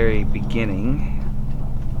the very beginning.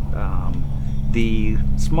 The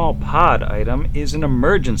small pod item is an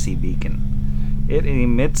emergency beacon. It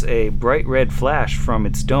emits a bright red flash from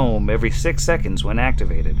its dome every 6 seconds when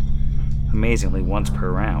activated. Amazingly, once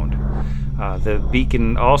per round. The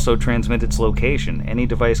beacon also transmits its location. Any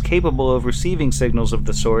device capable of receiving signals of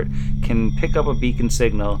the sort can pick up a beacon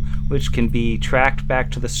signal, which can be tracked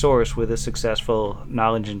back to the source with a successful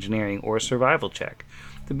knowledge engineering or survival check.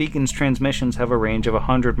 The beacon's transmissions have a range of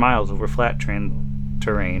 100 miles over flat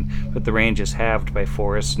terrain, but the range is halved by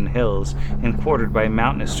forests and hills and quartered by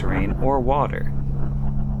mountainous terrain or water.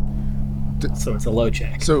 So it's a low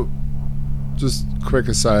jack. So, just quick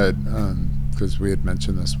aside, because we had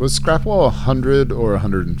mentioned this, was Scrapwall 100 or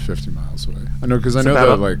 150 miles away? I know, because I know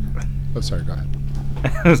that, like... Oh, sorry, go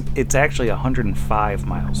ahead. It's actually 105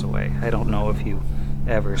 miles away. I don't know if you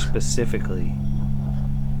ever specifically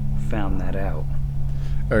found that out.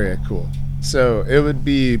 Okay, cool. So, it would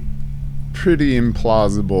be pretty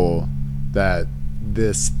implausible that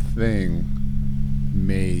this thing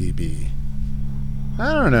maybe...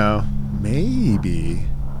 I don't know. Maybe.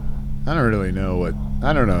 I don't really know what...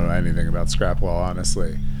 I don't know anything about Scrapwall,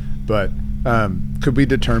 honestly. But could we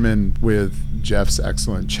determine with Jeff's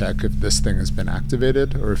excellent check if this thing has been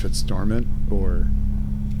activated or if it's dormant or...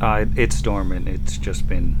 It's dormant. It's just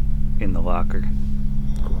been in the locker.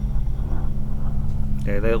 Cool.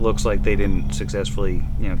 Yeah, it looks like they didn't successfully,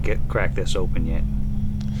 crack this open yet.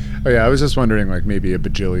 Oh yeah, I was just wondering, like maybe a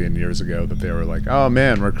bajillion years ago that they were like, oh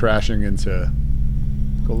man, we're crashing into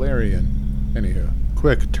Golarion. Anywho.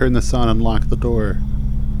 Quick, turn this on and lock the door.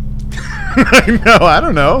 I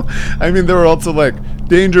don't know. I mean, they were also like,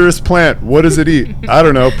 dangerous plant, what does it eat? I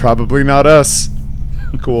don't know, probably not us.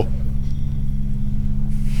 Cool.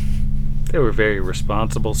 They were very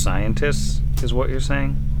responsible scientists, is what you're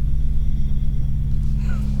saying?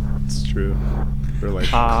 It's true. Their like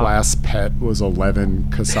class pet was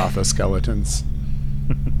 11 Kasatha skeletons.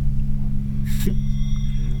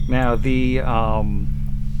 Now, the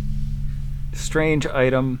strange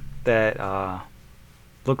item that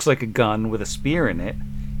looks like a gun with a spear in it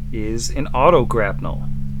is an auto-grapnel.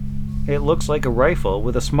 It looks like a rifle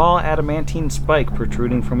with a small adamantine spike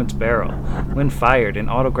protruding from its barrel. When fired, an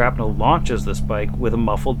auto-grapnel launches the spike with a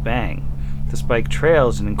muffled bang. The spike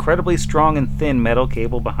trails an incredibly strong and thin metal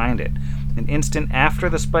cable behind it. An instant after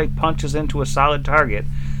the spike punches into a solid target,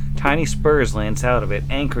 tiny spurs lance out of it,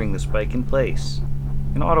 anchoring the spike in place.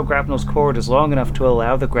 An auto-grapnel's cord is long enough to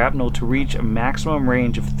allow the grapnel to reach a maximum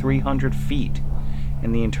range of 300 feet,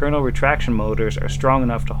 and the internal retraction motors are strong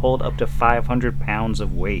enough to hold up to 500 pounds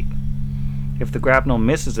of weight. If the grapnel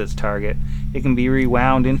misses its target, it can be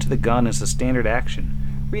rewound into the gun as a standard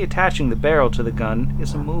action. Reattaching the barrel to the gun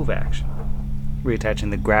is a move action.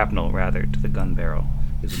 Reattaching the grapnel, rather, to the gun barrel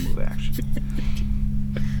is a move action.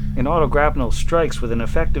 An auto-grapnel strikes with an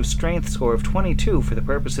effective strength score of 22 for the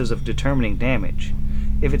purposes of determining damage.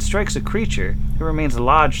 If it strikes a creature, it remains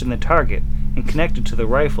lodged in the target and connected to the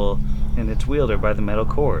rifle and its wielder by the metal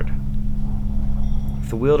cord. If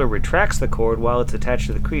the wielder retracts the cord while it's attached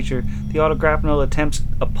to the creature, the auto-grapnel attempts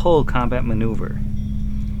a pull combat maneuver.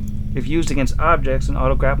 If used against objects, an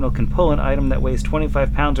auto-grapnel can pull an item that weighs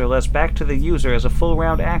 25 pounds or less back to the user as a full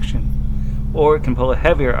round action, or it can pull a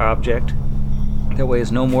heavier object that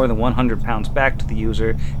weighs no more than 100 pounds back to the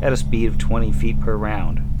user at a speed of 20 feet per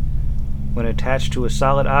round. When attached to a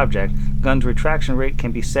solid object, the gun's retraction rate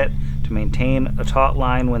can be set to maintain a taut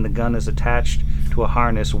line when the gun is attached to a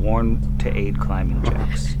harness worn to aid climbing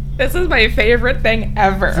checks. This is my favorite thing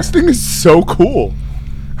ever. This thing is so cool.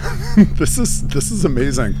 This is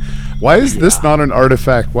amazing. Why is this not an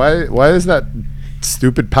artifact? Why is that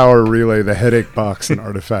stupid power relay, the headache box, an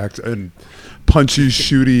artifact, and punchy,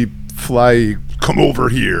 shooty, fly, come over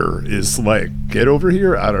here is like, get over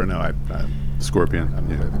here? I don't know. I Scorpion. don't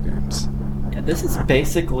play the games. Yeah, this is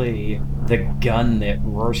basically the gun that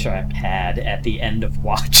Rorschach had at the end of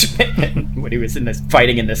Watchmen when he was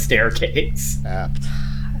fighting in the staircase. Apt.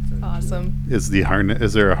 That's awesome. Is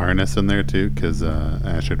there a harness in there too? Because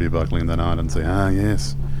Ash should be buckling that on and say,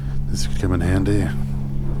 yes, this could come in handy.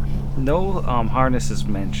 No harness is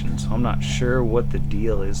mentioned, so I'm not sure what the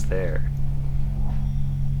deal is there.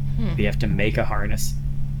 You have to make a harness.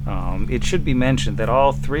 It should be mentioned that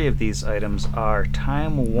all three of these items are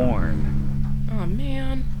time-worn. Oh,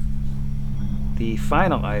 man. The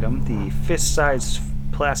final item, the fist-sized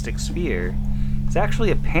plastic sphere, is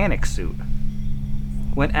actually a panic suit.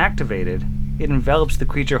 When activated, it envelops the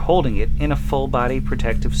creature holding it in a full-body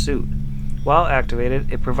protective suit. While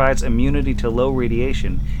activated, it provides immunity to low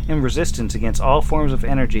radiation and resistance against all forms of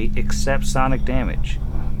energy except sonic damage.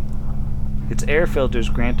 Its air filters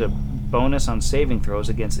grant a bonus on saving throws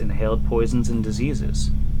against inhaled poisons and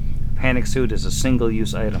diseases. Panic Suit is a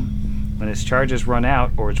single-use item. When its charges run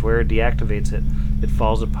out or its wearer deactivates it, it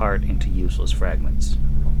falls apart into useless fragments.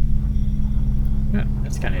 Yeah,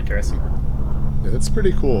 that's kind of interesting. Yeah, that's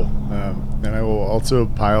pretty cool. And I will also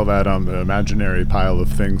pile that on the imaginary pile of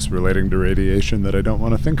things relating to radiation that I don't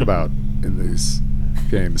want to think about in these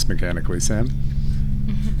games mechanically, Sam.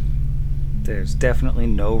 There's definitely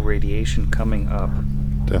no radiation coming up.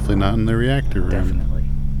 Definitely not in the reactor room. Definitely.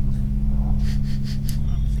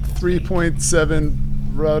 3.7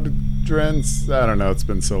 Rodrens. I don't know. It's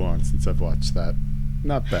been so long since I've watched that.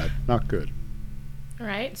 Not bad. Not good. All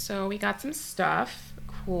right, so we got some stuff.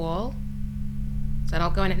 Cool. Is that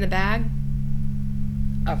all going in the bag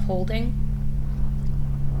of holding?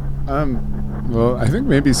 Well, I think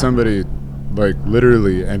maybe somebody, like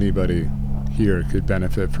literally anybody here, could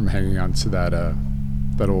benefit from hanging on to that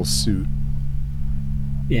old suit.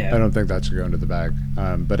 Yeah. I don't think that should go into the bag,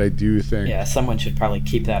 but I do think. Yeah, someone should probably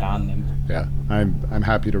keep that on them. Yeah, I'm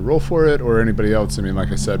happy to roll for it, or anybody else. I mean,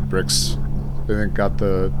 like I said, Brix, I think, got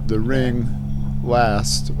the ring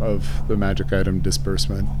last of the magic item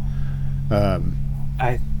disbursement.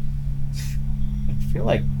 I feel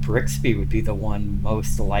like Brixby would be the one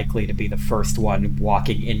most likely to be the first one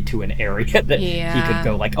walking into an area that he could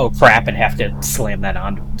go like, oh crap, and have to slam that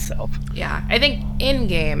onto himself. Yeah, I think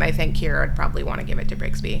in-game, I think Kira would probably want to give it to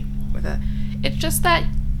Brixby. It's just that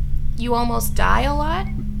you almost die a lot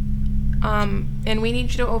And we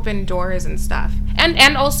need you to open doors and stuff.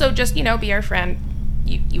 And also just, be our friend.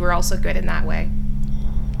 You were also good in that way.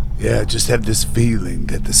 Yeah, I just have this feeling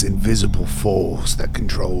that this invisible force that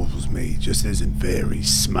controls me just isn't very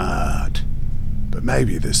smart. But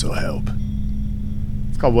maybe this'll help.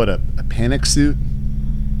 It's called what, a panic suit?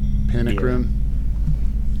 Panic room?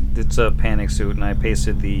 It's a panic suit, and I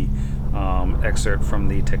pasted the excerpt from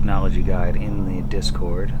the technology guide in the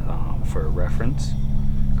Discord for reference.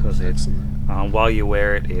 Because while you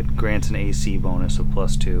wear it, it grants an AC bonus of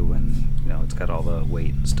 +2, and it's got all the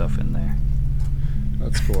weight and stuff in there.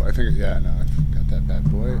 That's cool. I think, I've got that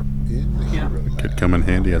bad boy in the hero lab. Could come in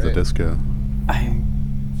handy as a disco.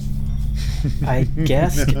 I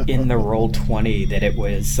guessed in the Roll20 that it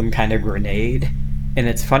was some kind of grenade. And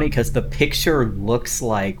it's funny because the picture looks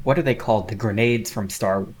like, what are they called? The grenades from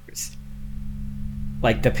Star Wars.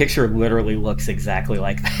 Like, the picture literally looks exactly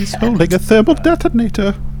like that. He's holding a thermal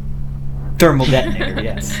detonator. Thermal detonator,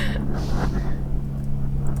 yes.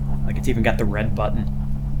 Like, it's even got the red button.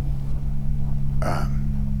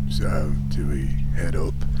 So, do we head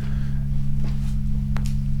up?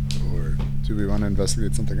 Or do we want to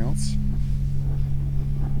investigate something else?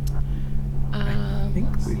 I think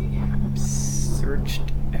we searched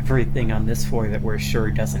everything on this floor that we're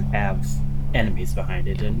sure doesn't have enemies behind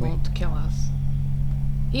it, didn't we? Won't kill us.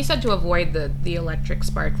 He said to avoid the electric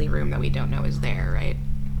sparkly room that we don't know is there, right?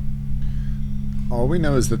 All we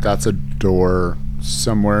know is that that's a door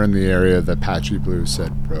somewhere in the area that Patchy Blue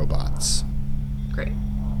said robots. Great.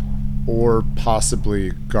 Or possibly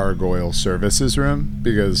Gargoyle Services Room,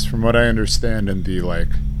 because from what I understand in the,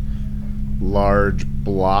 large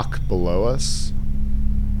block below us,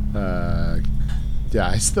 I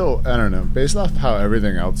don't know. Based off how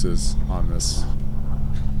everything else is on this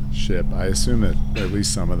ship, I assume that at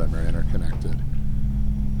least some of them are interconnected.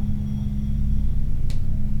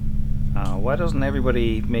 Why doesn't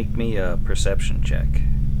everybody make me a perception check?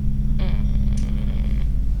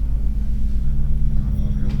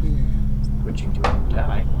 Switching to a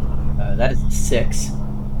die. That is a 6.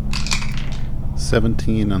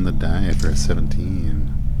 17 on the die for a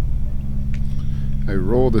 17. I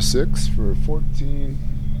rolled a 6 for a 14.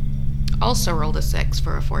 Also rolled a 6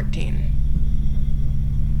 for a 14.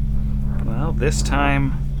 Well, this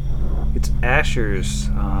time it's Asher's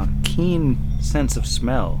keen sense of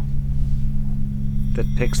smell that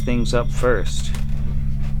picks things up first.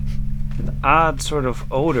 An odd sort of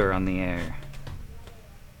odor on the air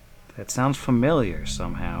that sounds familiar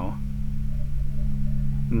somehow.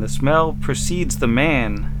 And the smell precedes the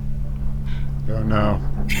man Oh no.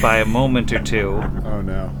 by a moment or two. Oh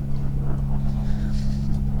no.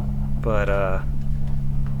 But,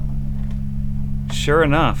 sure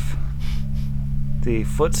enough, the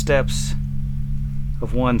footsteps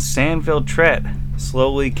of one Sandville Tret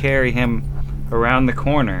slowly carry him around the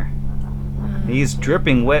corner. He's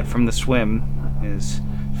dripping wet from the swim. His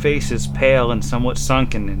face is pale and somewhat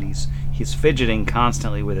sunken, and he's fidgeting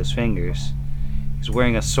constantly with his fingers. He's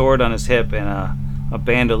wearing a sword on his hip and a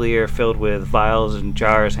bandolier filled with vials and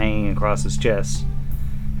jars hanging across his chest.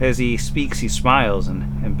 As he speaks, he smiles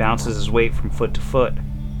and bounces his weight from foot to foot.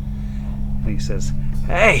 And he says,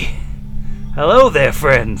 "Hey! Hello there,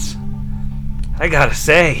 friends! I gotta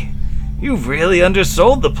say, you've really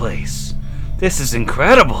undersold the place. This is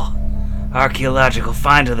incredible. Archaeological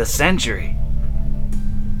find of the century."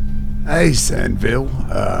 Hey, Sandville.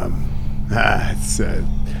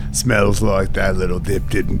 Smells like that little dip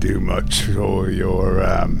didn't do much for your,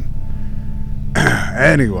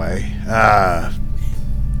 Anyway,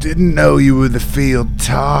 didn't know you were the field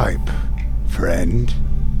type, friend.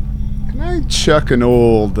 Can I chuck an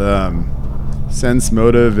old, sense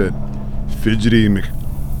motive at Fidgety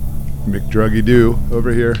McDruggy-Doo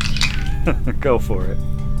over here? Go for it.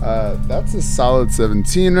 That's a solid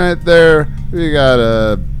 17 right there. We got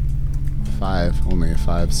a 5, only a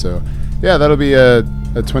 5, so yeah, that'll be a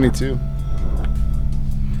 22.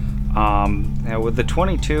 Now with the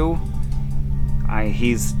 22,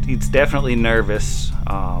 he's definitely nervous.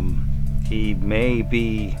 He may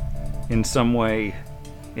be in some way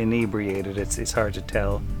inebriated. It's hard to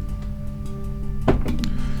tell.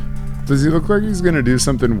 Does he look like he's gonna do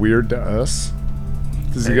something weird to us?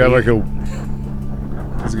 Does he got like a?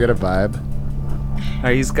 Does he got a vibe?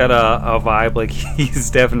 He's got a vibe, like he's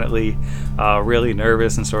definitely really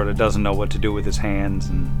nervous and sort of doesn't know what to do with his hands,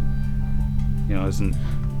 and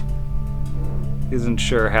isn't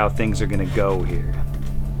sure how things are gonna go here.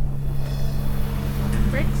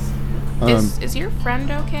 Brix, is your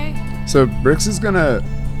friend okay? So Brix is gonna,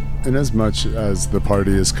 in as much as the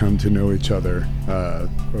party has come to know each other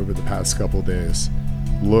over the past couple days,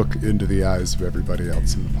 look into the eyes of everybody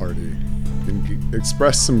else in the party and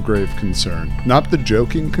express some grave concern. Not the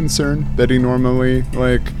joking concern that he normally,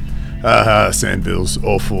 like, Sandville's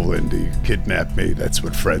awful and he kidnapped me. That's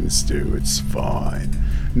what friends do. It's fine.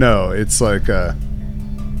 No, it's like a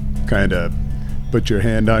kind of put your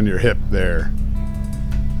hand on your hip there,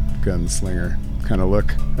 gunslinger kind of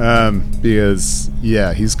look. Because,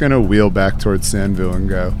 yeah, he's going to wheel back towards Sandville and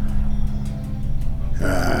go,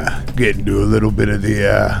 getting to a little bit of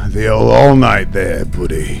the old all night there,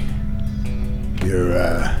 buddy.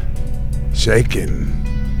 You're, shaking,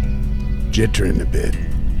 jittering a bit.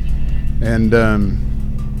 And,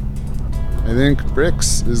 I think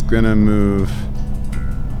Brix is gonna move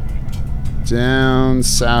down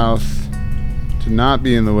south to not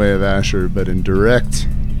be in the way of Asher, but in direct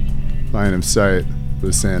line of sight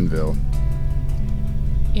with Sandville.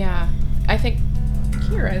 Yeah, I think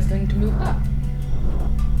Kira is going to move up.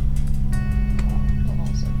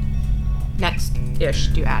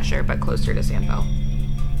 Next-ish to Asher, but closer to Sandville.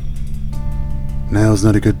 Now's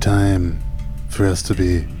not a good time for us to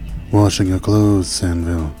be washing your clothes,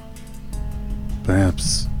 Sandville.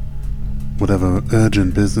 Perhaps whatever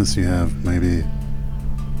urgent business you have, maybe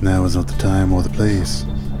now is not the time or the place.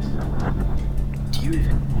 Do you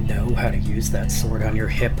even know how to use that sword on your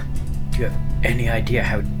hip? Do you have any idea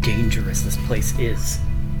how dangerous this place is?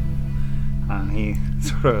 He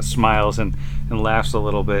sort of smiles and laughs a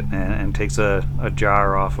little bit and takes a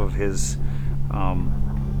jar off of his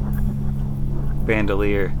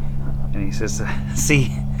bandolier. And he says,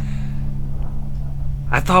 see,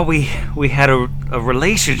 I thought we had a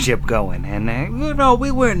relationship going, and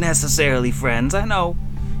we weren't necessarily friends. I know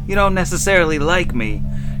you don't necessarily like me.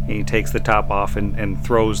 And he takes the top off and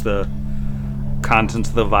throws the contents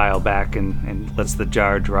of the vial back and lets the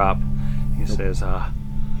jar drop. He says,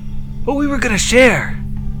 well, we were gonna share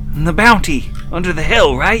the bounty under the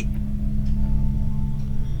hill, right?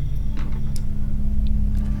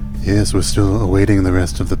 Yes, we're still awaiting the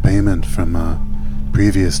rest of the payment from a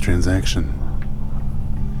previous transaction.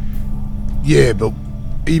 Yeah, but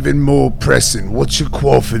even more pressing, what's your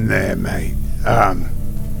quaffing there, mate?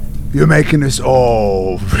 You're making us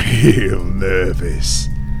all real nervous.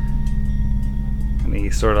 And he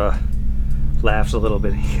sort of laughs a little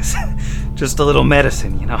bit. He says, just a little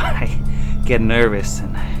medicine, I get nervous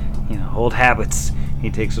and, old habits. He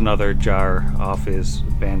takes another jar off his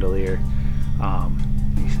bandolier.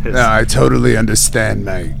 He says, No, I totally understand,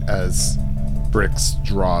 mate, as Brix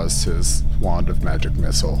draws his wand of magic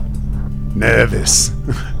missile. Nervous.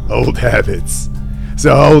 Old habits.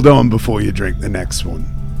 So hold on before you drink the next one.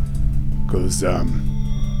 Because,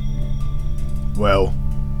 well,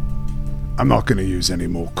 I'm not going to use any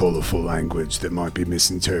more colorful language that might be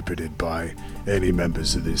misinterpreted by any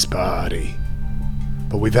members of this party.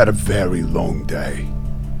 But we've had a very long day.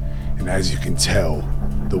 And as you can tell,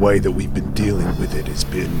 the way that we've been dealing with it has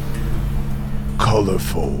been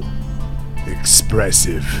colorful,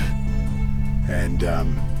 expressive, and,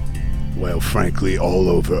 well, frankly, all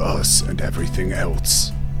over us and everything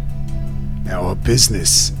else. Now, our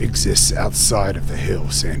business exists outside of the hill,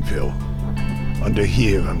 Sandville. Under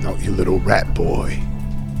here, I'm not your little rat boy.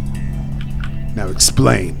 Now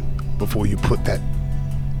explain before you put that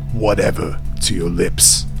whatever to your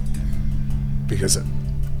lips. Because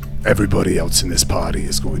everybody else in this party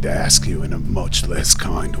is going to ask you in a much less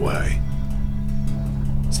kind way.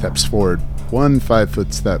 Steps forward, 1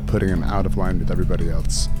 5-foot step, putting him out of line with everybody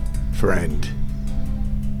else. Friend.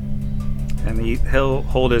 And he'll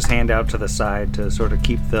hold his hand out to the side to sort of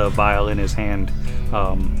keep the vial in his hand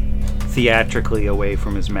theatrically away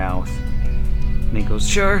from his mouth. And he goes,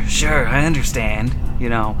 sure, I understand.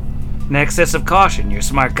 An excess of caution. You're a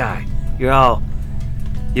smart guy. You're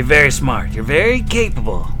very smart. You're very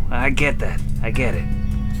capable. I get that. I get it.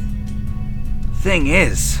 Thing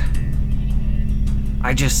is,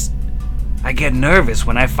 I get nervous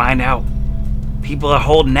when I find out people are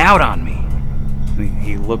holding out on me.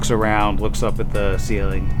 He looks around, looks up at the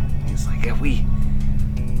ceiling. He's like,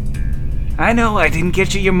 I know I didn't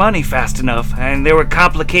get you your money fast enough, and there were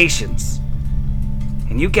complications.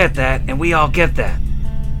 And you get that, and we all get that.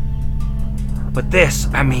 But this,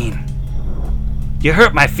 you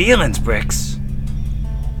hurt my feelings, Brix.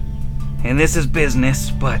 And this is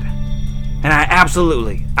business, and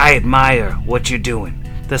I admire what you're doing.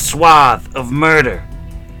 The swath of murder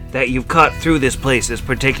that you've cut through this place is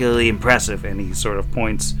particularly impressive. And he sort of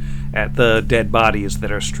points at the dead bodies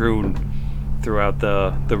that are strewn throughout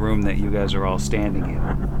the room that you guys are all standing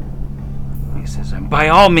in. He says, and by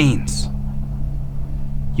all means,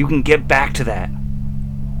 you can get back to that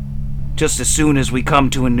just as soon as we come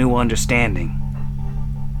to a new understanding.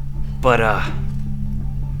 But,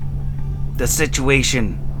 the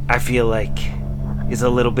situation, I feel like, is a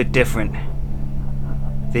little bit different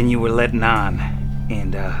than you were letting on.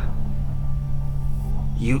 And,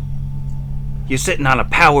 you're sitting on a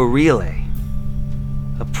power relay.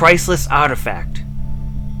 A priceless artifact.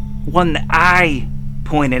 One that I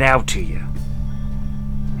pointed out to you.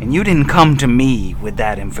 And you didn't come to me with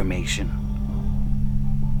that information.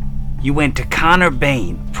 You went to Connor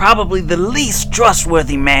Bain, probably the least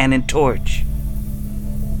trustworthy man in Torch.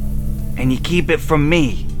 And you keep it from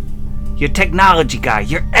me, your technology guy,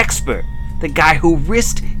 your expert, the guy who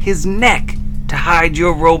risked his neck to hide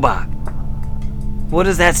your robot. What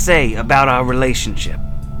does that say about our relationship?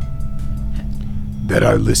 That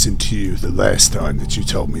I listened to you the last time that you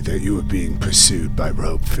told me that you were being pursued by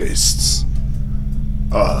Rope Fists.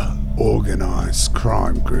 A organized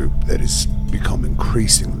crime group that has become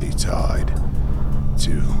increasingly tied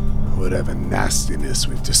to whatever nastiness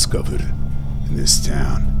we've discovered in this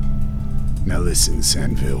town. Now listen,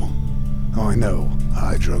 Sandville. I know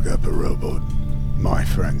I drug up a robot my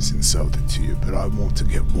friends insulted to you, but I want to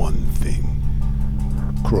get one thing.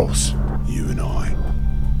 Cross, you and I,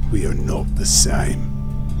 we are not the same.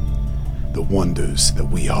 The wonders that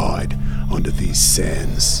we hide under these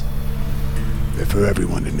sands, they're for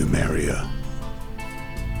everyone in Numeria.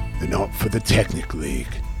 They're not for the Technic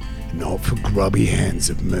League, not for grubby hands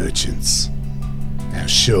of merchants. Now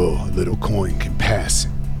sure, a little coin can pass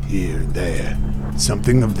here and there.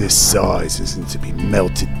 Something of this size isn't to be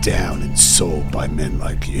melted down and sold by men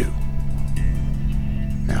like you.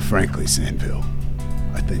 Now frankly, Sandville,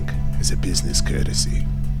 I think as a business courtesy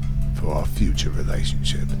for our future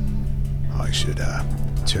relationship, I should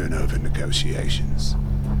turn over negotiations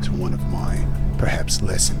to one of my perhaps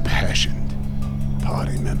less impassioned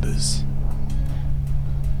party members.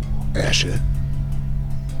 Asher?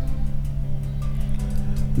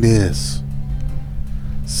 Yes,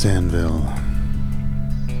 Sandville.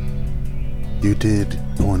 You did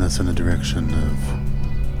point us in a direction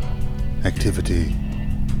of activity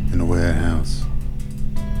in a warehouse,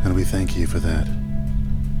 and we thank you for that.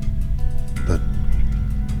 But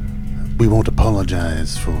we won't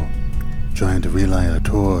apologize for trying to relight a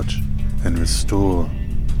torch and restore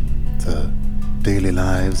the daily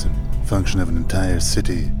lives and function of an entire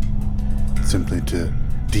city simply to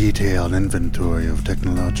detail an inventory of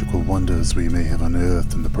technological wonders we may have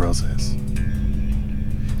unearthed in the process.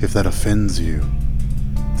 If that offends you,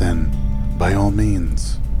 then by all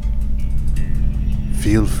means,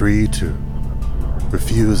 feel free to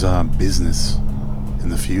refuse our business in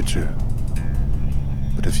the future.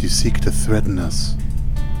 But if you seek to threaten us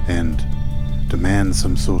and demand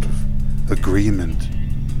some sort of agreement,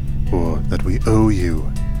 or that we owe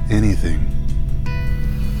you anything,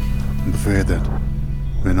 I'm afraid that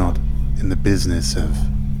we're not in the business of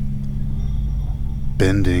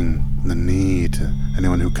bending the knee to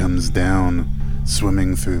anyone who comes down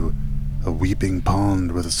swimming through a weeping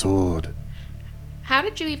pond with a sword. How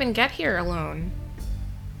did you even get here alone?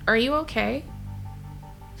 Are you okay?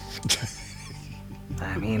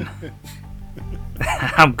 I mean,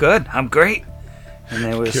 I'm good. I'm great. And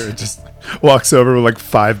there was... Kira just walks over with like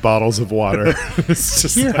 5 bottles of water. It's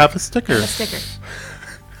just Here, have a sticker. A sticker.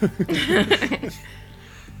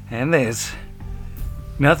 And there's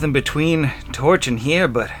nothing between Torch and here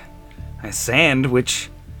but a sand, which,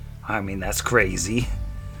 I mean, that's crazy.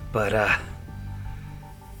 But,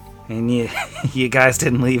 and you guys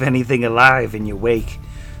didn't leave anything alive in your wake.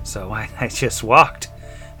 So I just walked.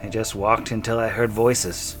 I just walked until I heard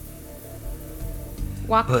voices.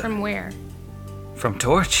 Walked from where? From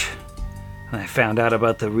Torch. I found out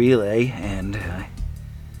about the relay, and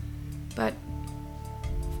But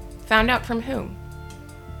found out from whom?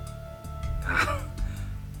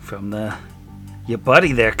 from your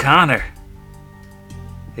buddy there, Connor.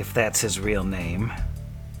 If that's his real name.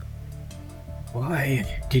 Why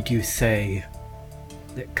did you say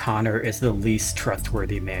that Connor is the least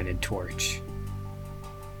trustworthy man in Torch?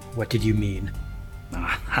 What did you mean?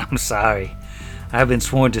 I'm sorry. I've been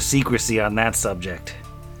sworn to secrecy on that subject.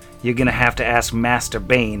 You're gonna have to ask Master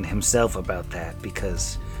Bane himself about that,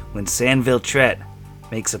 because when Sandville Tret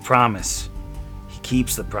makes a promise, he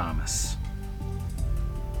keeps the promise.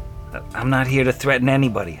 I'm not here to threaten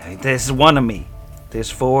anybody. There's one of me. There's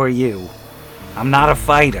 4 of you. I'm not a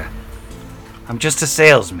fighter. I'm just a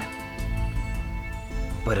salesman.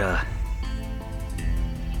 But, I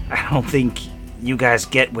don't think you guys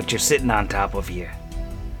get what you're sitting on top of here.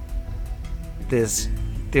 There's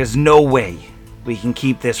no way we can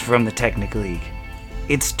keep this from the Technic League.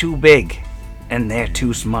 It's too big, and they're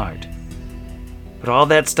too smart. But all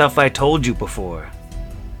that stuff I told you before,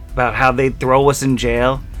 about how they'd throw us in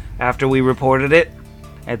jail after we reported it,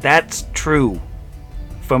 And that's true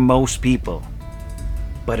for most people.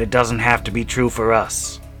 But it doesn't have to be true for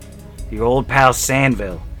us. Your old pal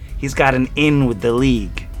Sandville, he's got an in with the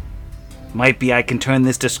League. Might be I can turn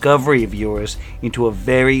this discovery of yours into a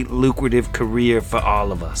very lucrative career for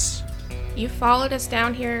all of us. You followed us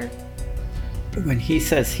down here. When he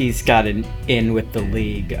says he's got an in with the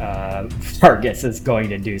League, Vargas is going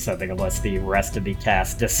to do something unless the rest of the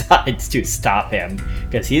cast decides to stop him,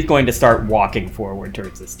 because he's going to start walking forward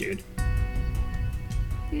towards this dude.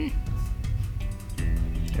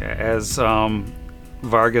 As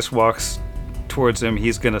Vargas walks towards him,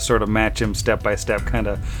 he's going to sort of match him step by step, kind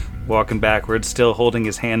of walking backwards, still holding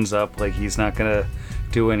his hands up like he's not going to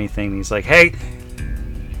do anything. He's like, hey,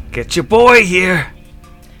 get your boy here.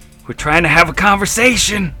 We're trying to have a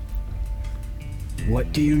conversation.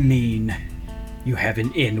 What do you mean you have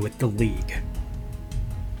an in with the League?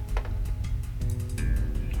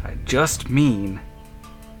 I just mean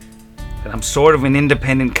that I'm sort of an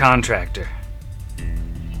independent contractor.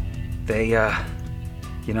 They,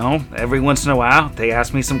 every once in a while, they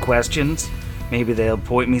ask me some questions. Maybe they'll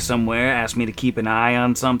point me somewhere, ask me to keep an eye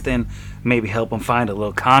on something, maybe help them find a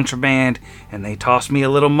little contraband, and they toss me a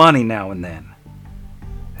little money now and then.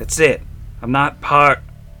 That's it. I'm not part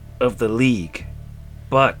of the League.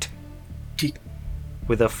 But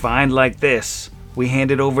with a find like this, we hand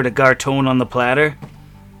it over to Gartone on the platter.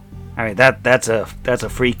 All right, that's a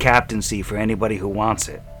free captaincy for anybody who wants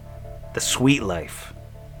it. The sweet life.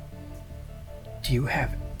 Do you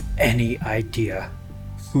have any idea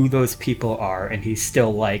who those people are? And he's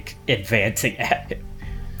still, advancing at it.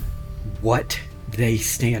 What they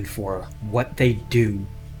stand for, what they do,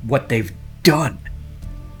 what they've done.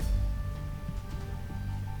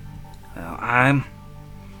 I'm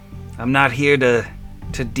not here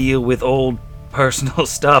to deal with old personal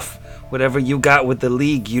stuff. Whatever you got with the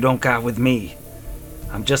League, you don't got with me.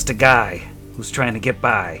 I'm just a guy who's trying to get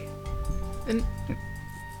by. Then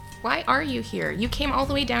why are you here? You came all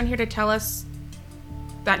the way down here to tell us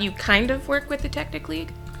that you kind of work with the Tectic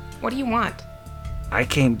League? What do you want? I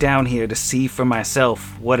came down here to see for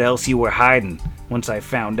myself what else you were hiding once I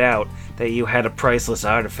found out that you had a priceless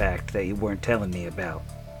artifact that you weren't telling me about.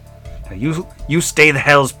 Now you stay the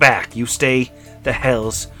hells back. You stay the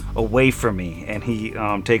hells away from me. And he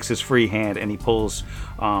takes his free hand and he pulls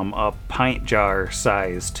a pint jar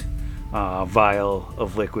sized vial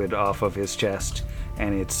of liquid off of his chest,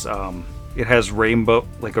 and it has a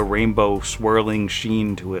rainbow swirling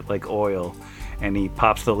sheen to it like oil, and he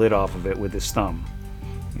pops the lid off of it with his thumb.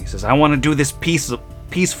 He says, I want to do this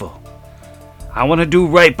peaceful. I want to do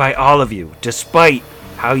right by all of you, despite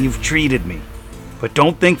how you've treated me. But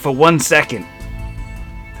don't think for 1 second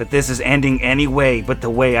that this is ending any way but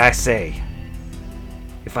the way I say.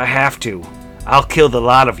 If I have to, I'll kill the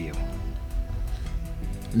lot of you.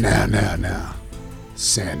 Now.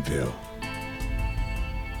 Sandville.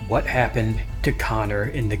 What happened to Connor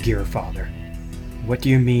in the Gearfather? What do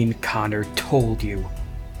you mean Connor told you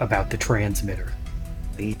about the transmitter?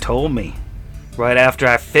 He told me right after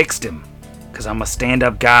I fixed him, because I'm a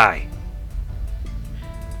stand-up guy.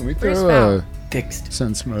 Can we Where's throw Val? a Fixed.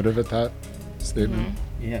 sense motive at that statement?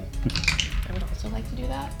 Yeah. I would also like to do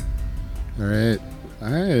that. All right.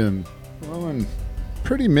 I am rolling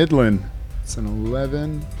pretty middling. It's an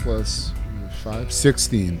 11 plus 5,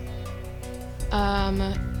 16.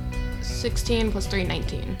 16 plus 3,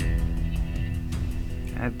 19.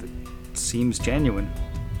 That seems genuine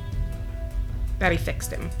That he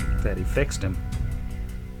fixed him. that he fixed him.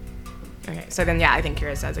 Okay, so then, yeah, I think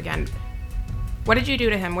Kira says again, what did you do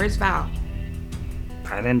to him? Where's Val?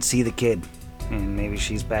 I didn't see the kid. And maybe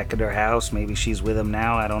she's back at her house. Maybe she's with him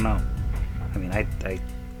now. I don't know. I mean, I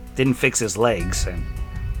didn't fix his legs. I'm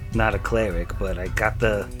not a cleric, but I got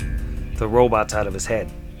the robots out of his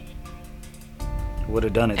head. Would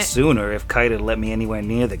have done it sooner if Kite had let me anywhere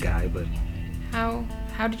near the guy, but...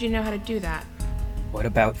 How did you know how to do that? What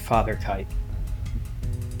about Father Kite?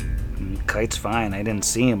 Kite's fine. I didn't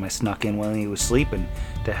see him. I snuck in while he was sleeping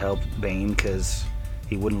to help Bane because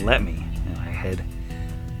he wouldn't let me. I had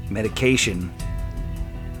medication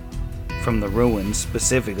from the ruins,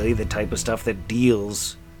 specifically the type of stuff that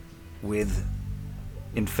deals with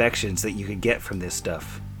infections that you could get from this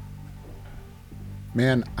stuff.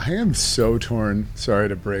 Man, I am so torn. Sorry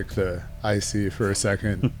to break the IC for a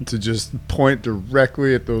second. To just point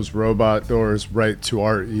directly at those robot doors right to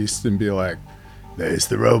our east and be like, there's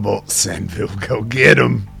the robot, Sandville, go get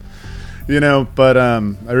him. But I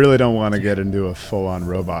really don't want to get into a full-on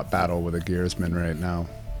robot battle with a Gearsman right now.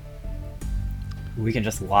 We can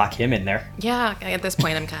just lock him in there. Yeah, at this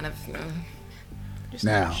point I'm kind of... just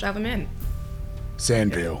Now. shove him in.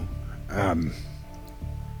 Sandville,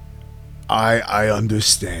 I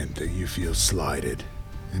understand that you feel slighted.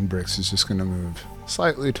 And Brix is just going to move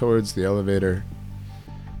slightly towards the elevator.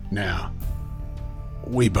 Now,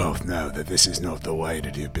 we both know that this is not the way to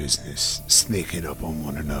do business, sneaking up on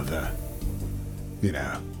one another. You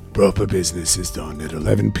know, proper business is done at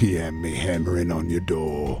 11 p.m., me hammering on your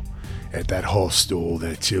door at that hostel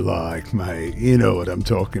that you like, mate. You know what I'm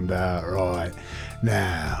talking about, right?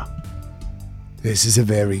 Now, this is a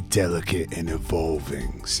very delicate and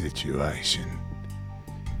evolving situation.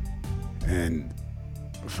 And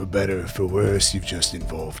for better or for worse, you've just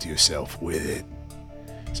involved yourself with it.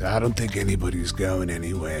 So I don't think anybody's going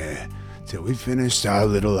anywhere till we finish our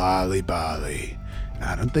little ollie-bollie. And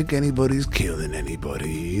I don't think anybody's killing anybody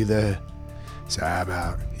either. So how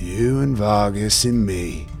about you and Vargas and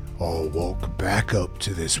me all walk back up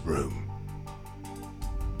to this room?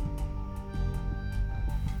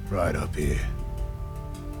 Right up here.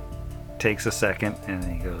 Takes a second, and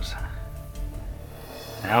then he goes,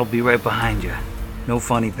 I'll be right behind you. No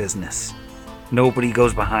funny business. Nobody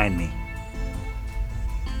goes behind me.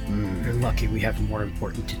 You're lucky we have more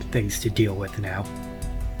important things to deal with now.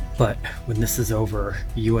 But when this is over,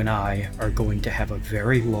 you and I are going to have a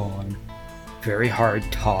very long, very hard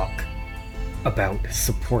talk about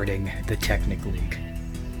supporting the Technic League.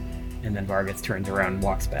 And then Vargas turns around and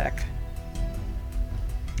walks back.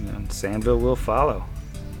 And Sandville will follow.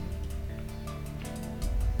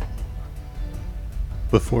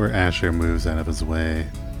 Before Asher moves out of his way,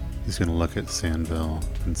 he's going to look at Sandville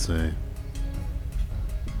and say,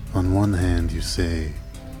 on one hand, you say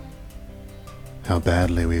how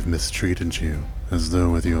badly we've mistreated you, as though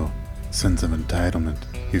with your sense of entitlement,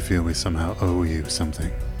 you feel we somehow owe you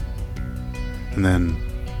something. And then,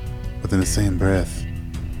 within the same breath,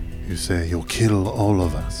 you say you'll kill all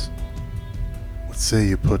of us. Let's say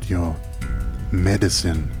you put your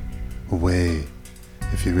medicine away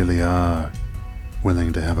if you really are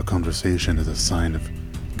willing to have a conversation as a sign of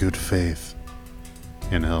good faith.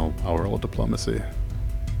 And I'll roll diplomacy.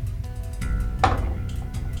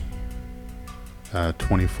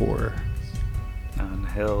 24. And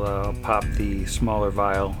he'll pop the smaller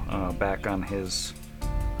vial back on his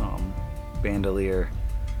bandolier.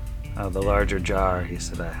 The larger jar, he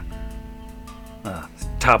said,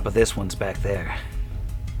 top of this one's back there.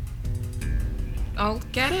 I'll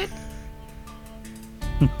get it.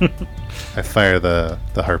 I fire the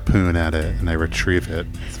harpoon at it and I retrieve it.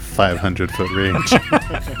 It's 500-foot range.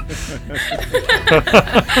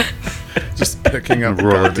 Just picking up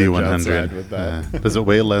Roll a garbage outside D100. with that. Does it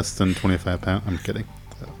weigh less than 25 pounds? I'm kidding.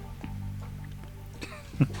 So.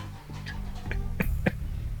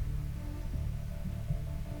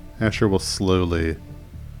 Asher will slowly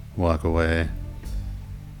walk away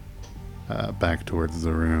back towards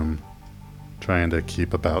the room, trying to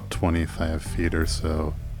keep about 25 feet or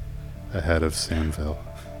so ahead of Sandville.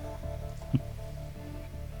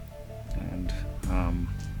 And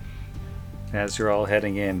as you're all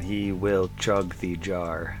heading in, he will chug the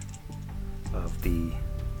jar of the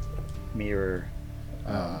mirror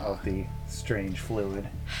of the strange fluid.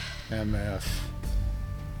 MF.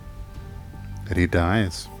 And he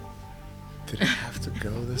dies. Did it have to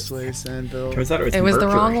go this way, Sandville? Turns out It was the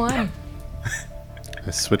Mercury. wrong one.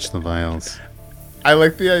 I switched the vials. I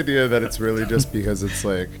like the idea that it's really just because it's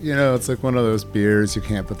like, you know, it's like one of those beers you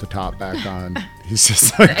can't put the top back on. He's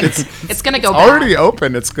just like, It's gonna go already bad.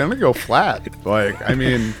 open. It's going to go flat. Like, I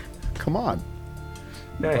mean, come on.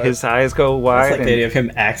 Yeah, his eyes go It's wide. like the and idea of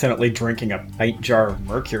him accidentally drinking a pint jar of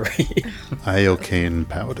mercury. Iocane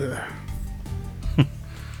powder.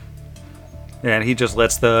 And he just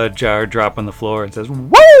lets the jar drop on the floor and says,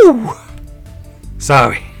 "Woo!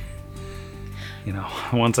 Sorry. You know,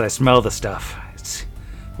 once I smell the stuff, it's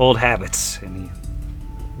old habits." And he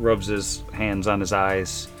rubs his hands on his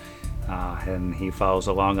eyes, and he follows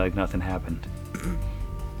along like nothing happened.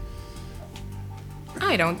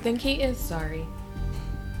 I don't think he is sorry.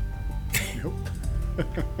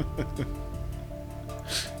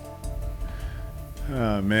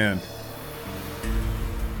 Oh, man.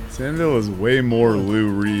 Sandville is way more Lou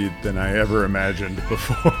Reed than I ever imagined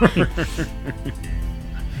before.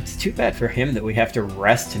 It's too bad for him that we have to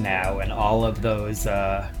rest now and all of those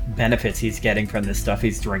benefits he's getting from the stuff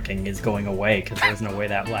he's drinking is going away because there's no way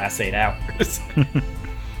that lasts 8 hours.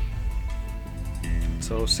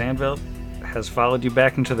 So Sandville has followed you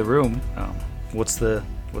back into the room. What's the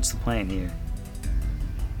plan here?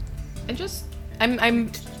 And just,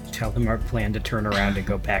 I'm Tell them our plan to turn around and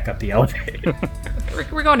go back up the elevator.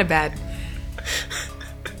 we're going to bed.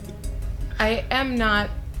 I am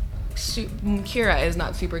not. Kira is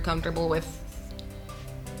not super comfortable with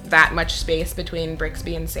that much space between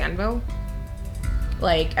Brixby and Sandville.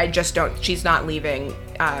 Like, I just don't, she's not leaving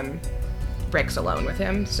Rix alone with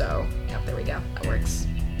him, so, yep, there we go. That works.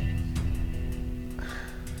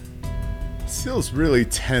 This feels really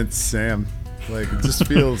tense, Sam. Like, it just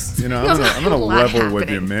feels, you know, Feels I'm gonna a lot level with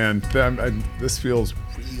you, happening. man. This feels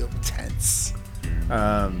real tense.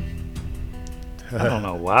 I don't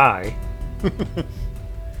know why.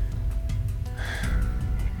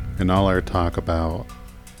 In all our talk about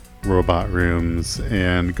robot rooms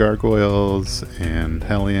and gargoyles and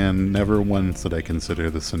Hellion, never once did I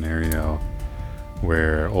consider the scenario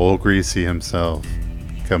where old Greasy himself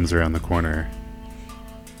comes around the corner.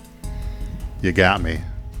 You got me.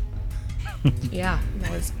 Yeah,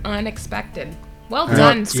 that was unexpected. Well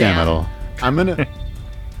done, Sam Sam. Metal.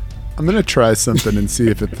 I'm gonna try something and see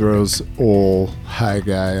if it throws old high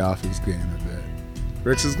guy off his game a bit.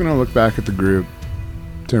 Rix is gonna look back at the group,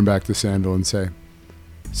 turn back to Sandville and say,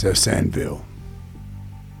 "So Sandville,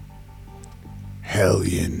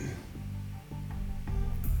 Hellion,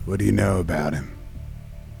 what do you know about him?"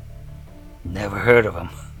 Never heard of him.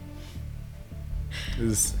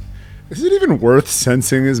 Is it even worth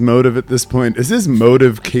sensing his motive at this point? Is his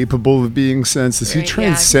motive capable of being sensed? Has he Right, yeah.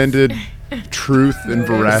 transcended truth and Motives.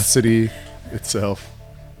 veracity itself?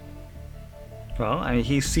 Well, I mean,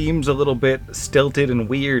 he seems a little bit stilted and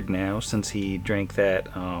weird now since he drank that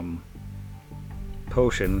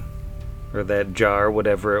potion, or that jar,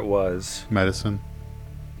 whatever it was. Medicine.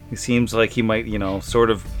 He seems like he might, sort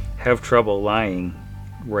of have trouble lying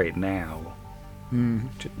right now.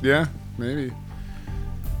 Yeah, maybe.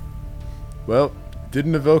 Well,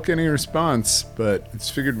 didn't evoke any response, but it's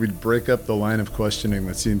figured we'd break up the line of questioning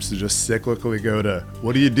that seems to just cyclically go to,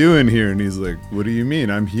 "What are you doing here?" And he's like, "What do you mean?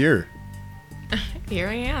 I'm here. Here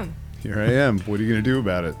I am. Here I am. What are you going to do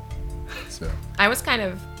about it?" So, I was kind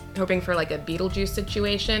of hoping for like a Beetlejuice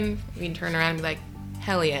situation. We'd turn around and be like,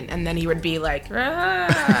 Hellion, and then he would be like,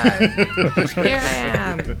 "Ah, here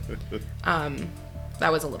I am."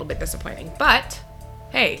 That was a little bit disappointing, but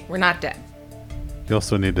hey, we're not dead. You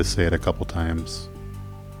also need to say it a couple times.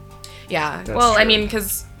 Yeah. That's Well, I true. mean,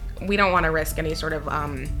 because we don't want to risk any sort of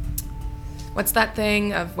what's that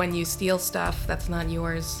thing of when you steal stuff that's not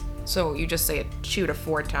yours? So you just say it, shoot it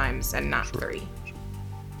 4 times and not 3.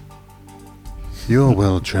 You're a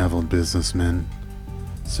well-traveled businessman.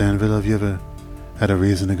 Sandville, have you ever had a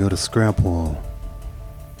reason to go to Scrapwall?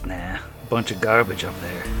 Nah, bunch of garbage up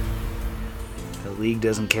there. The League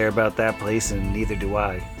doesn't care about that place, and neither do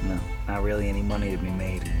I. No, not really any money to be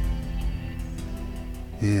made.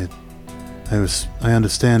 Yeah, I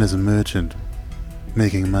understand as a merchant,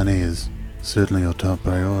 making money is certainly your top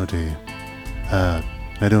priority.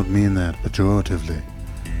 I don't mean that pejoratively.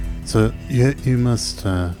 So you must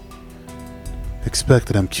expect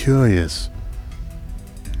that I'm curious.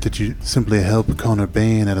 Did you simply help Connor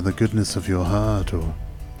Bain out of the goodness of your heart, or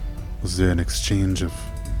was there an exchange of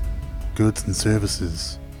goods and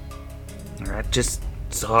services? I just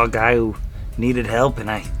saw a guy who needed help,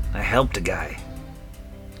 and I helped a guy.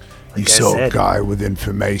 You Like I saw a said, guy with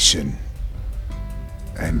information,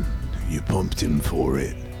 and you pumped him for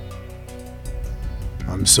it.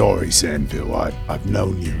 I'm sorry, Sandville. I've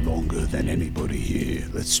known you longer than anybody here.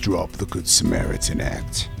 Let's drop the Good Samaritan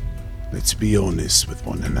Act. Let's be honest with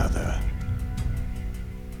one another.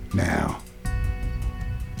 Now,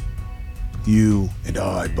 you and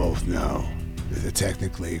I both know that the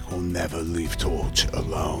Technic will never leave Torch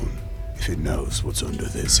alone if it knows what's under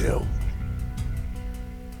this hill.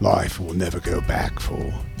 Life will never go back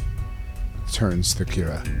for, turns to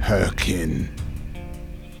Kira. her kin,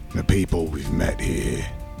 the people we've met here.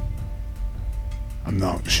 I'm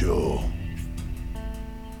not sure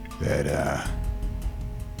that,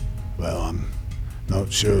 I'm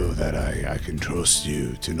not sure that I can trust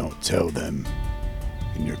you to not tell them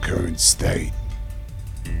in your current state.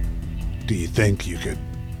 Do you think you could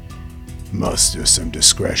muster some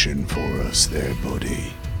discretion for us there,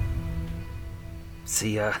 buddy?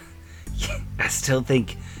 See, I still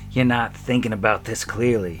think you're not thinking about this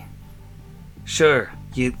clearly. Sure,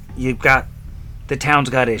 you've got... The town's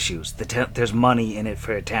got issues. There's money in it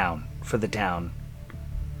for the town.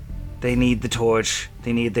 They need the torch.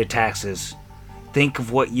 They need their taxes. Think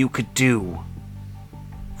of what you could do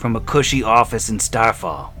from a cushy office in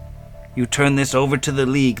Starfall. You turn this over to the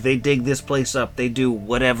League. They dig this place up. They do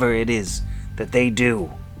whatever it is that they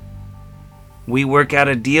do. We work out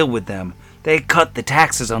a deal with them. They cut the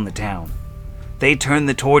taxes on the town. They turn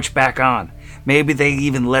the torch back on. Maybe they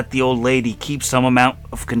even let the old lady keep some amount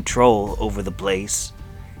of control over the place,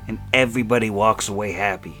 and everybody walks away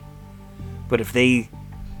happy. But if they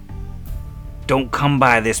don't come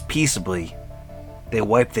by this peaceably, they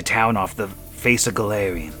wipe the town off the face of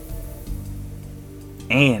Galarian.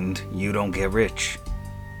 and you don't get rich.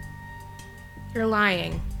 You're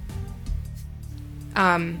lying.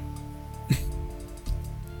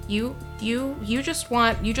 You just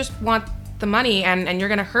want the money, and you're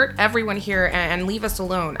gonna hurt everyone here and leave us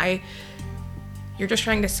alone. You're just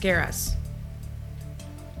trying to scare us.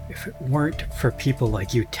 If it weren't for people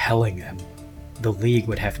like you telling them, the League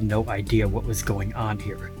would have no idea what was going on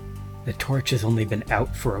here. The torch has only been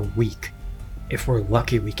out for a week. If we're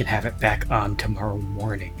lucky, we can have it back on tomorrow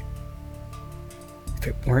morning. If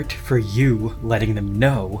it weren't for you letting them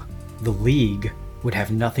know, the League would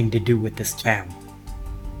have nothing to do with this town.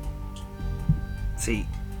 See,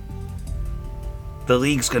 the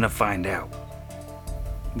League's gonna find out.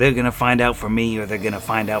 They're gonna find out from me, or they're gonna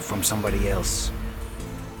find out from somebody else.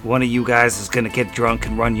 One of you guys is gonna get drunk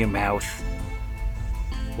and run your mouth.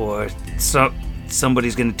 Or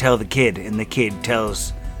somebody's gonna tell the kid, and the kid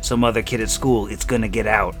tells some other kid at school. It's gonna get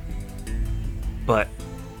out. But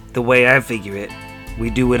the way I figure it, we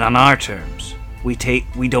do it on our terms. We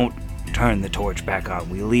don't turn the torch back on.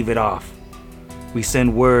 We leave it off. We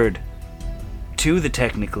send word to the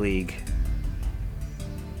Technic League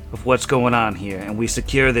of what's going on here, and we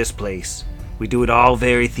secure this place. We do it all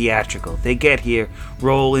very theatrical. They get here,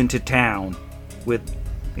 roll into town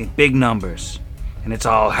in big numbers, and it's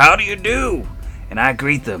all, "How do you do?" And I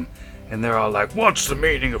greet them, and they're all like, "What's the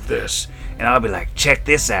meaning of this?" And I'll be like, "Check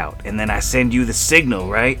this out." And then I send you the signal,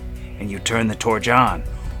 right? And you turn the torch on.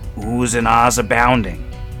 Oohs and ahs abounding.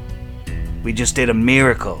 We just did a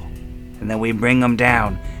miracle. And then we bring them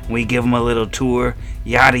down, and we give them a little tour,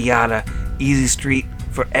 yada yada, easy street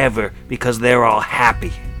forever, because they're all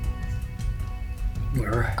happy.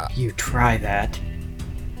 Or you try that,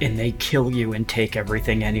 and they kill you and take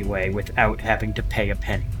everything anyway without having to pay a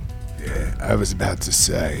penny. Yeah, I was about to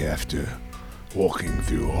say, after walking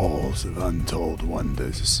through halls of untold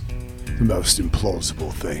wonders, the most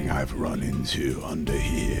implausible thing I've run into under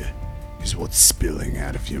here is what's spilling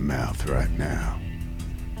out of your mouth right now.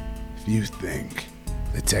 If you think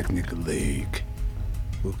the Technical League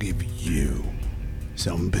will give you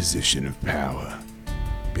some position of power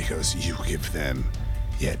because you give them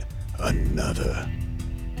yet another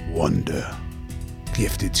wonder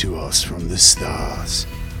gifted to us from the stars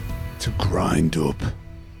to grind up,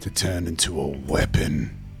 to turn into a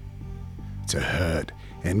weapon, to hurt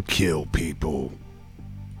and kill people.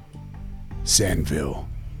 Sandville,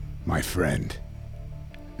 my friend,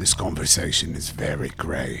 this conversation is very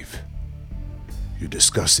grave. You're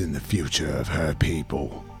discussing the future of her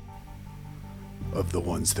people, of the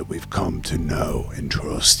ones that we've come to know and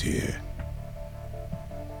trust here.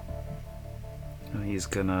 He's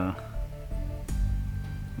gonna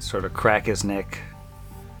sort of crack his neck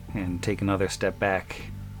and take another step back.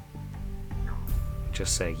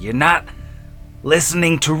 Just say, "You're not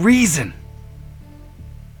listening to reason.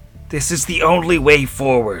 This is the only way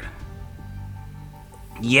forward.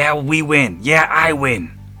 Yeah, we win. Yeah, I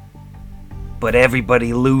win. But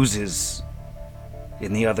everybody loses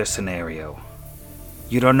in the other scenario.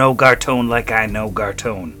 You don't know Gartone like I know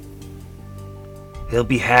Gartone. He'll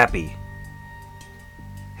be happy.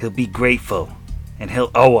 He'll be grateful. And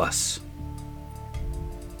he'll owe us."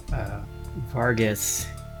 Vargas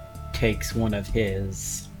takes one of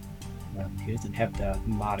his... Well, he doesn't have the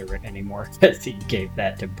moderate anymore because he gave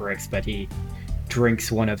that to Brix, but he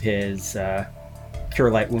drinks one of his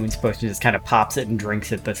Cure Light Wounds potions, just kind of pops it and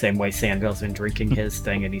drinks it the same way Sandville's been drinking his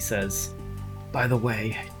thing, and he says, "By the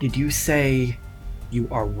way, did you say you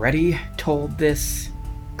already told this...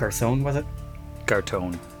 Garçon, was it?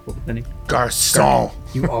 Gartone. What was the name? Garçon!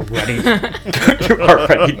 You already... you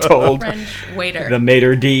already told... French waiter. The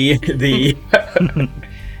Mater D, the...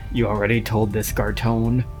 You already told this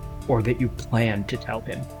Gartone, or that you plan to tell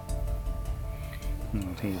him?"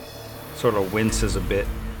 He sort of winces a bit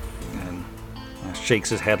and shakes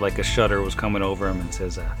his head like a shudder was coming over him and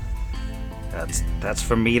says, that's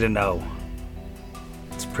for me to know.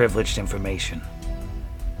 It's privileged information."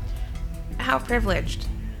 How privileged?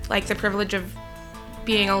 Like the privilege of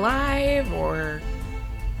being alive, or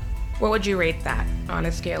what would you rate that on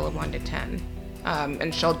a scale of 1 to 10?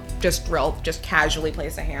 And she'll just casually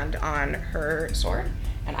place a hand on her sword,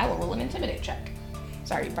 and I will roll an intimidate check.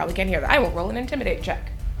 Sorry, you probably can't hear that. I will roll an intimidate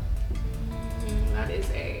check. That is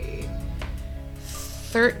a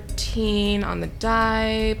 13 on the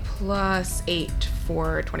die plus 8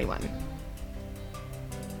 for 21.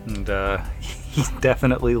 And he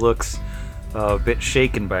definitely looks a bit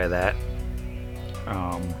shaken by that.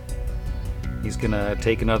 He's gonna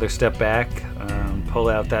take another step back, pull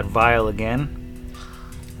out that vial again,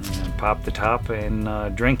 and pop the top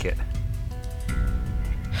and drink it.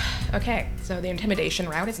 Okay, so the intimidation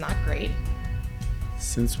route is not great.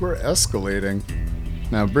 since we're escalating,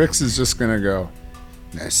 now Brix is just gonna go,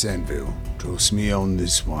 Now, Sandville, trust me on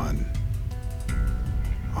this one.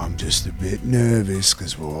 I'm just a bit nervous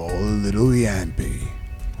because we're all a little yampy.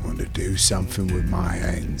 I want to do something with my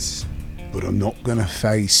hands, but I'm not gonna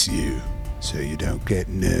face you, so you don't get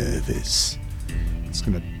nervous. he's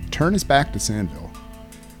gonna turn his back to Sandville,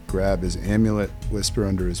 grab his amulet, whisper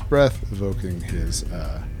under his breath, evoking his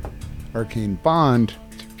arcane bond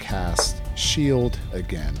to cast Shield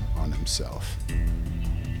again on himself.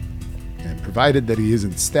 And provided that he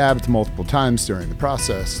isn't stabbed multiple times during the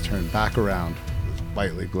process, turn back around with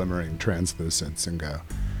lightly glimmering translucence and go,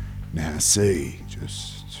 Now see,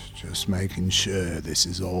 just making sure this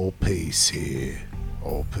is all peace here.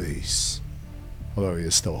 All peace. although he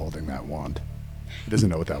is still holding that wand. He doesn't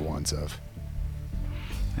know what that wand's of.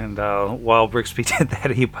 And while Brixby did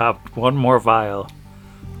that, he popped one more vial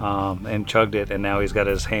and chugged it, and now he's got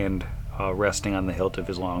his hand resting on the hilt of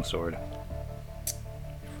his longsword.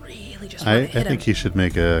 Really just I want to hit think him. he should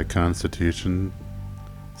make a Constitution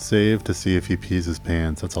save to see if he pees his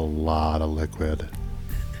pants. That's a lot of liquid.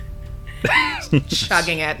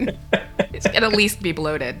 Chugging it. It's gonna at least be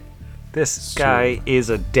bloated. This guy is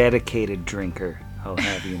a dedicated drinker, I'll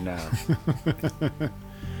have you know.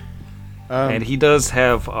 And he does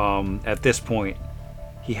have, at this point,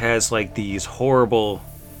 he has like these horrible,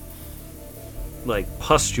 like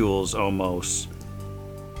pustules almost,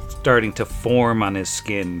 starting to form on his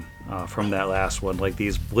skin from that last one, like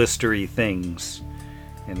these blistery things.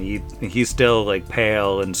 And he's still like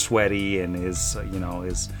pale and sweaty, and is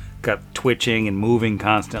got twitching and moving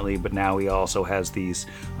constantly, but now he also has these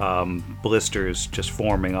blisters just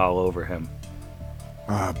forming all over him.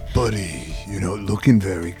 Buddy, you're not looking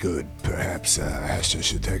very good. Perhaps Asher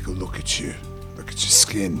should take a look at you. Look at your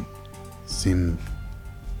skin. Seem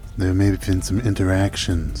there may have been some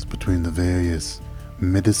interactions between the various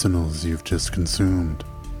medicinals you've just consumed.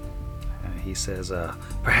 He says,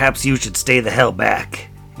 perhaps you should stay the hell back.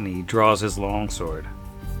 And he draws his longsword.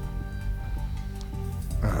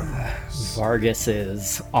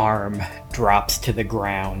 Vargas's arm drops to the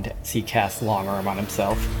ground as he casts long arm on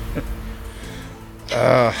himself.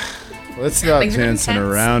 Let's stop Things are dancing intense.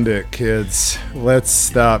 around it, kids. Let's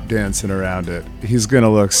stop dancing around it. He's gonna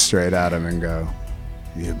look straight at him and go,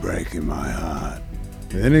 You're breaking my heart.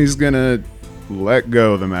 and then he's gonna let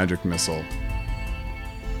go of the magic missile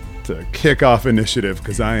to kick off initiative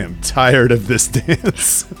because I am tired of this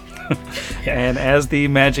dance. And as the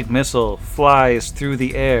magic missile flies through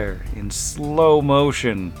the air in slow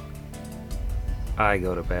motion, I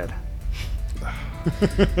go to bed.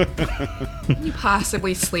 Can you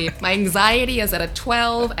possibly sleep? My anxiety is at a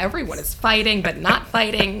 12. Everyone is fighting, but not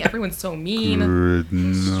fighting. Everyone's so mean. Good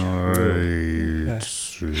night.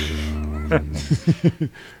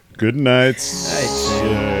 Good night.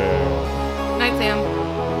 Night, Sam.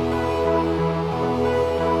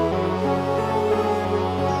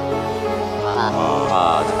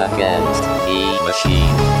 Odds against the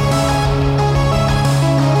machine.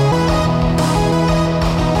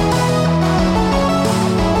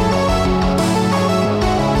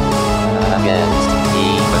 Against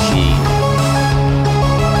the machine.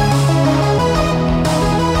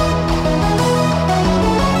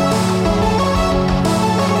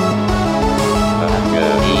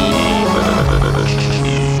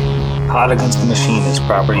 Pod Against the Machine is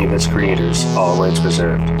property of its creators, all rights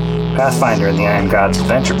reserved. Pathfinder and the Iron Gods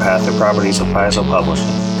Adventure Path are properties of Paizo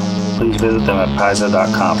Publishing. Please visit them at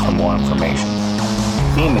paizo.com for more information.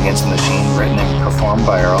 Theme Against the Machine, written and performed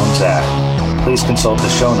by our own Zach. Please consult the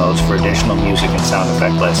show notes for additional music and sound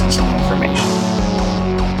effect licensing information.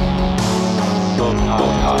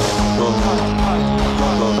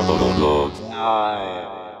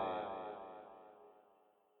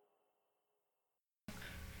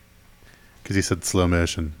 Because he said slow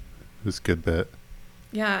motion. It was a good bit.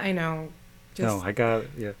 Yeah, I know. Just, No, I got it.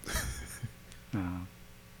 Yeah.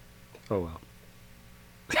 Oh well.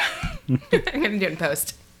 I'm gonna do it in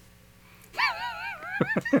post.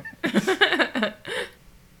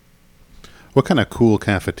 What kind of cool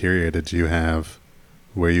cafeteria did you have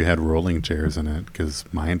where you had rolling chairs in it? Because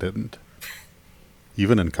mine didn't.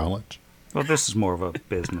 Even in college. Well, this is more of a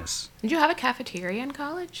business. Did you have a cafeteria in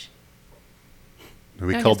college?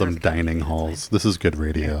 We I called guess them that's good. dining halls. This is good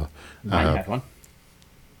radio. Mine had one.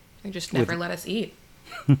 They just never let us eat.